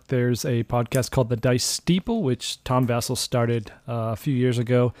Network, there's a podcast called The Dice Steeple, which Tom Vassell started a few years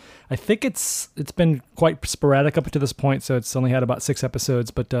ago. I think it's been quite sporadic up to this point, so it's only had about 6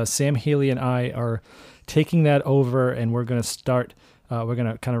 episodes, but Sam Healy and I are taking that over, and we're going to start We're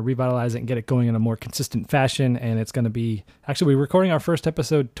going to kind of revitalize it and get it going in a more consistent fashion. And it's going to be, actually, we're recording our first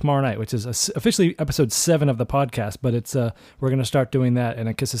episode tomorrow night, which is officially episode 7 of the podcast. But it's we're going to start doing that in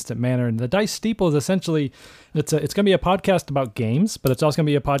a consistent manner. And the Dice Steeple is essentially, it's going to be a podcast about games, but it's also going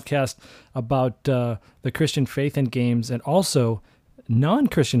to be a podcast about the Christian faith in games and also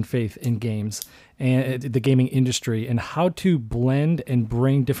non-Christian faith in games and the gaming industry and how to blend and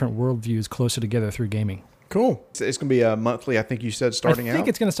bring different worldviews closer together through gaming. Cool. It's going to be a monthly, I think you said, starting out? I think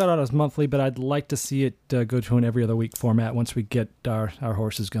it's going to start out as monthly, but I'd like to see it go to an every other week format once we get our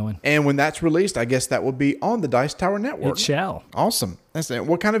horses going. And when that's released, I guess that will be on the Dice Tower Network. It shall. Awesome. That's it.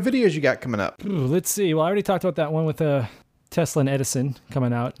 What kind of videos you got coming up? Ooh, let's see. Well, I already talked about that one with Tesla and Edison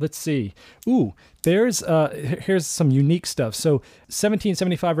coming out. Let's see. Ooh, here's some unique stuff. So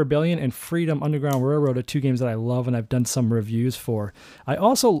 1775 Rebellion and Freedom Underground Railroad are 2 games that I love and I've done some reviews for. I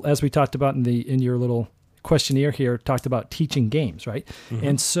also, as we talked about in your little questionnaire here, talked about teaching games, right? Mm-hmm.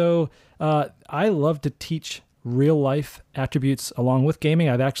 And so I love to teach real life attributes along with gaming.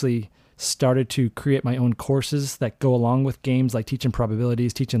 I've actually started to create my own courses that go along with games, like teaching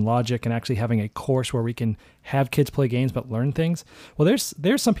probabilities, teaching logic, and actually having a course where we can have kids play games but learn things. Well,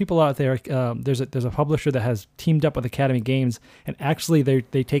 there's some people out there. There's a publisher that has teamed up with Academy Games, and actually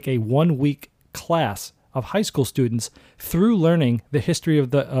they take a 1-week class of high school students through learning the history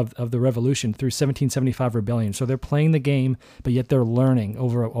of the revolution through 1775 Rebellion. So they're playing the game, but yet they're learning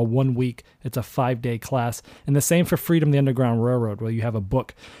over a 1 week. It's a 5-day class. And the same for Freedom, the Underground Railroad, where you have a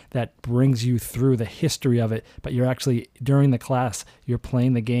book that brings you through the history of it, but you're actually, during the class, you're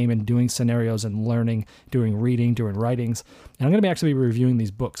playing the game and doing scenarios and learning, doing reading, doing writings. And I'm going to actually be reviewing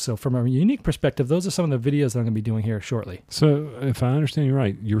these books. So from a unique perspective, those are some of the videos that I'm going to be doing here shortly. So if I understand you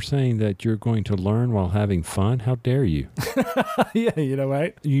right, you're saying that you're going to learn while having fun? How dare you? Yeah, you know,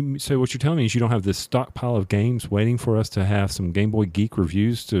 right? So what you're telling me is you don't have this stockpile of games waiting for us to have some Gameboy Geek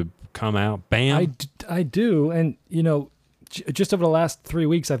reviews to come out? Bam! I do. And, you know, just over the last 3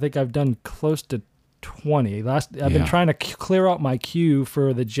 weeks, I think I've done close to 20. I've been trying to clear out my queue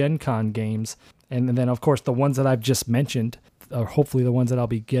for the Gen Con games. And then, of course, the ones that I've just mentioned are hopefully the ones that I'll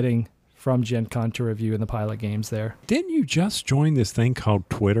be getting from Gen Con to review in the pilot games there. Didn't you just join this thing called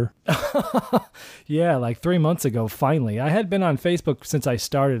Twitter? Yeah, like 3 months ago, finally. I had been on Facebook since I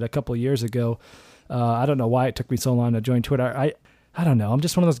started a couple years ago. I don't know why it took me so long to join Twitter. I don't know. I'm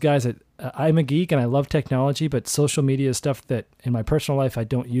just one of those guys that I'm a geek and I love technology, but social media is stuff that in my personal life I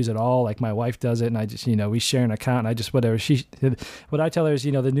don't use at all. Like my wife does it, and I just, we share an account, and I just whatever. What I tell her is,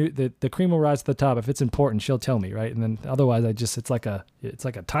 the cream will rise to the top. If it's important, she'll tell me, right? And then otherwise, it's like a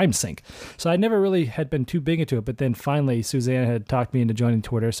time sink. So I never really had been too big into it, but then finally Suzanne had talked me into joining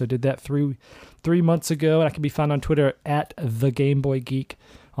Twitter, so I did that 3 months ago, and I can be found on Twitter at the Gameboy Geek,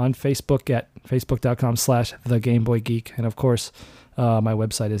 on Facebook at facebook.com/thegameboygeek, and of course. My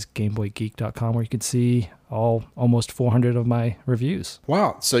website is gameboygeek.com, where you can see almost 400 of my reviews.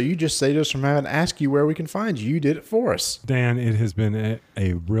 Wow. So you just saved us from having to ask you where we can find you. You did it for us. Dan, it has been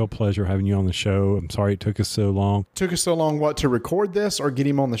a real pleasure having you on the show. I'm sorry it took us so long. Took us so long, what, to record this or get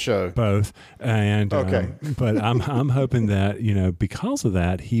him on the show? Both. And okay. But I'm hoping that, because of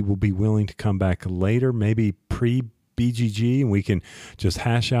that, he will be willing to come back later, maybe BGG, and we can just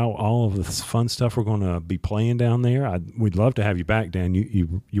hash out all of this fun stuff we're going to be playing down there. We'd love to have you back, Dan.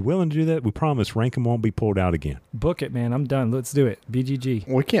 You willing to do that? We promise Rankin won't be pulled out again. Book it, man. I'm done. Let's do it. BGG.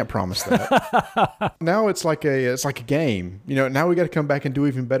 We can't promise that. Now it's like a game. Now we got to come back and do an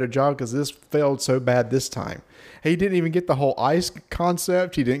even better job because this failed so bad this time. He didn't even get the whole ice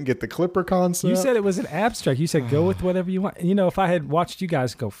concept. He didn't get the clipper concept. You said it was an abstract. You said go with whatever you want. If I had watched you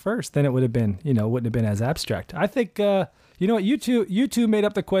guys go first, then it would have been, wouldn't have been as abstract. I think, you know what? You two made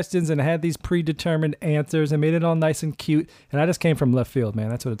up the questions and had these predetermined answers and made it all nice and cute. And I just came from left field, man.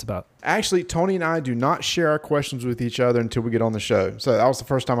 That's what it's about. Actually, Tony and I do not share our questions with each other until we get on the show. So that was the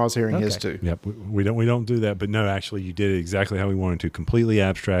first time I was hearing his too. Yep, we don't do that. But no, actually, you did it exactly how we wanted to. Completely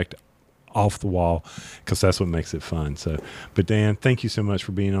abstract, off the wall, because that's what makes it fun. So, but Dan, thank you so much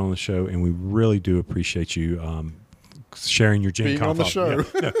for being on the show, and we really do appreciate you sharing your Gen Con thoughts.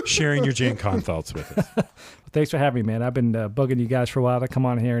 Sharing your Gen Con thoughts with us. Well, thanks for having me, man. I've been bugging you guys for a while to come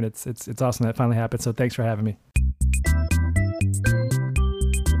on here, and it's awesome that it finally happened. So thanks for having me.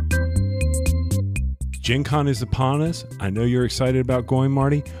 Gen Con is upon us. I know you're excited about going,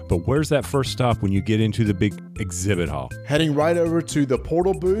 Marty, but where's that first stop when you get into the big exhibit hall? Heading right over to the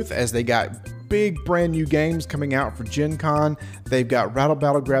Portal booth, as they got big brand new games coming out for Gen Con. They've got Rattle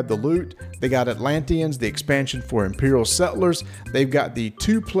Battle Grab the Loot. They got Atlanteans, the expansion for Imperial Settlers. They've got the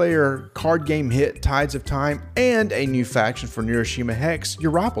 2-player card game hit Tides of Time and a new faction for Neuroshima Hex,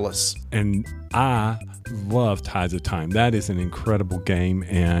 Europolis. And I love Tides of Time. That is an incredible game,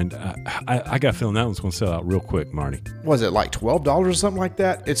 and I got a feeling that one's going to sell out real quick, Marty. Was it like $12 or something like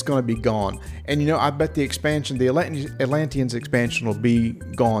that? It's going to be gone. And I bet the expansion, the Atlanteans expansion will be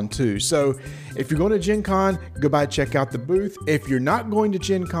gone too. So if you're going to Gen Con, go by and check out the booth. If you're not going to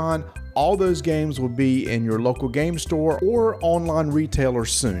Gen Con, all those games will be in your local game store or online retailer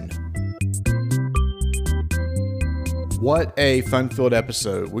soon. What a fun-filled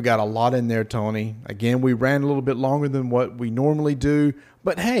episode. We got a lot in there, Tony. Again, we ran a little bit longer than what we normally do,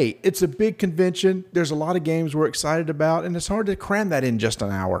 but hey, it's a big convention. There's a lot of games we're excited about, and it's hard to cram that in just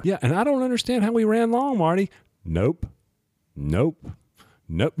an hour. Yeah, and I don't understand how we ran long, Marty. Nope.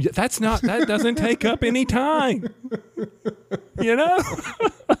 That doesn't take up any time.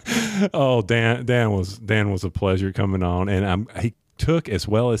 Oh, Dan was a pleasure coming on, and he took as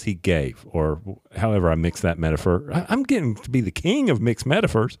well as he gave, or however I mix that metaphor. I'm getting to be the king of mixed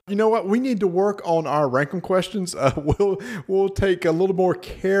metaphors. You know what? We need to work on our rankum questions. We'll take a little more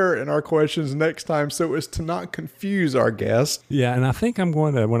care in our questions next time so as to not confuse our guests. Yeah, and I think I'm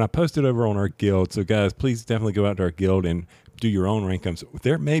going to, when I post it over on our guild, so guys, please definitely go out to our guild and do your own rankums.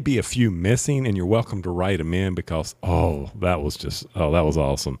 There may be a few missing, and you're welcome to write them in because, that was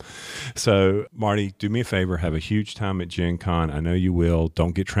awesome. So, Marty, do me a favor. Have a huge time at Gen Con. I know you will.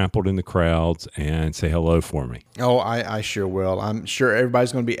 Don't get trampled in the crowds, and say hello for me. Oh, I sure will. I'm sure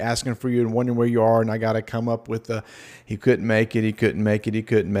everybody's going to be asking for you and wondering where you are, and I got to come up with he couldn't make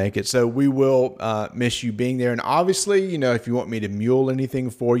it. So we will miss you being there. And obviously, if you want me to mule anything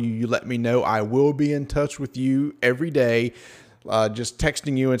for you, you let me know. I will be in touch with you every day. Just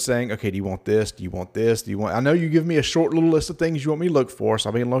texting you and saying, okay, do you want this? Do you want this? I know you give me a short little list of things you want me to look for, so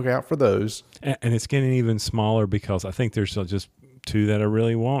I'll be on the lookout for those. And it's getting even smaller because I think there's just 2 that I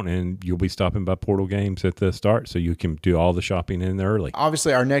really want, and you'll be stopping by Portal Games at the start, so you can do all the shopping in there early.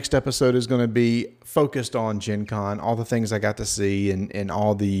 Obviously, our next episode is going to be focused on Gen Con, all the things I got to see, and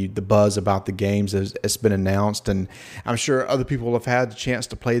all the buzz about the games as it's been announced, and I'm sure other people have had the chance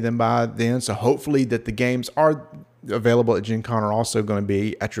to play them by then, so hopefully that the games are available at Gen Con are also going to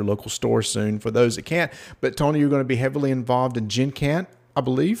be at your local store soon for those that can't. But Tony, you're going to be heavily involved in Gen Con, I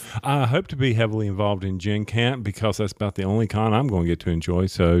believe. I hope to be heavily involved in Gen Con because that's about the only con I'm going to get to enjoy.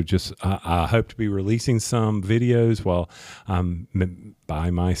 So I hope to be releasing some videos while I'm by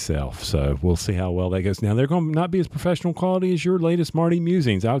myself. So we'll see how well that goes. Now, they're going to not be as professional quality as your latest Marty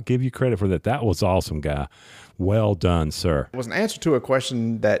musings. I'll give you credit for that. That was awesome, guy. Well done, sir. It was an answer to a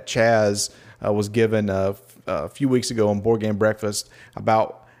question that Chaz was given a few weeks ago on Board Game Breakfast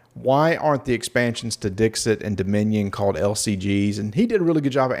about why aren't the expansions to Dixit and Dominion called LCGs? And he did a really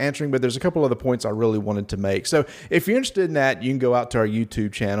good job of answering, but there's a couple other points I really wanted to make. So if you're interested in that, you can go out to our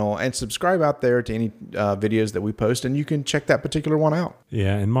YouTube channel and subscribe out there to any videos that we post, and you can check that particular one out.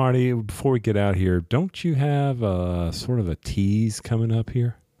 Yeah, and Marty, before we get out here, don't you have sort of a tease coming up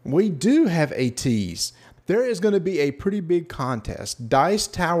here? We do have a tease. There is going to be a pretty big contest, Dice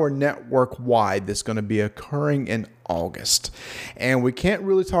Tower Network wide, that's going to be occurring in August. And we can't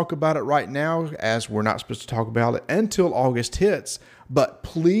really talk about it right now, as we're not supposed to talk about it until August hits. But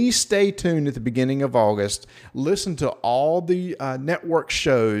please stay tuned at the beginning of August. Listen to all the network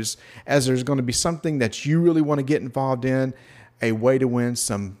shows, as there's going to be something that you really want to get involved in, a way to win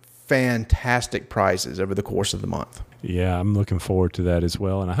some fantastic prizes over the course of the month. Yeah, I'm looking forward to that as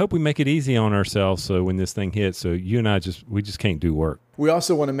well. And I hope we make it easy on ourselves so when this thing hits, so you and I we just can't do work. We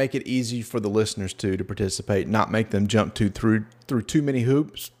also want to make it easy for the listeners to participate, not make them jump through too many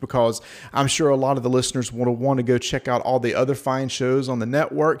hoops, because I'm sure a lot of the listeners want to go check out all the other fine shows on the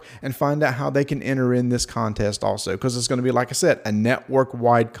network and find out how they can enter in this contest also, because it's going to be, like I said, a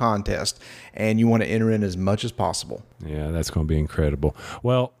network-wide contest, and you want to enter in as much as possible. Yeah, that's going to be incredible.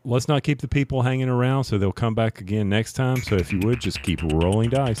 Well, let's not keep the people hanging around, so they'll come back again next time. So if you would, just keep rolling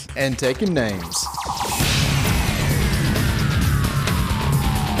dice and taking names.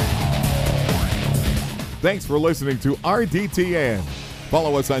 Thanks for listening to RDTN.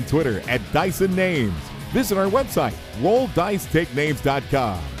 Follow us on Twitter at Dyson Names. Visit our website,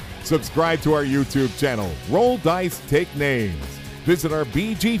 RollDiceTakeNames.com. Subscribe to our YouTube channel, Roll Dice Take Names. Visit our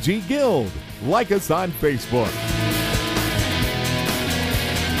BGG Guild. Like us on Facebook.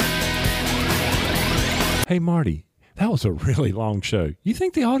 Hey, Marty, that was a really long show. You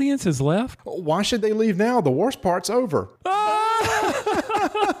think the audience has left? Why should they leave now? The worst part's over.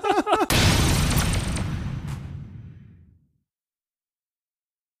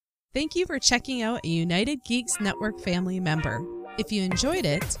 Thank you for checking out a United Geeks Network family member. If you enjoyed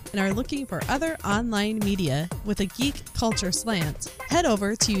it and are looking for other online media with a geek culture slant, head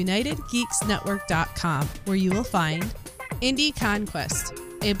over to UnitedGeeksNetwork.com, where you will find Indie Conquest,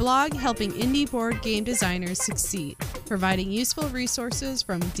 a blog helping indie board game designers succeed, providing useful resources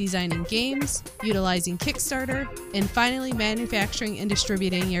from designing games, utilizing Kickstarter, and finally manufacturing and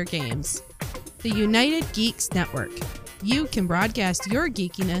distributing your games. The United Geeks Network. You can broadcast your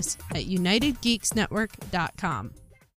geekiness at UnitedGeeksNetwork.com.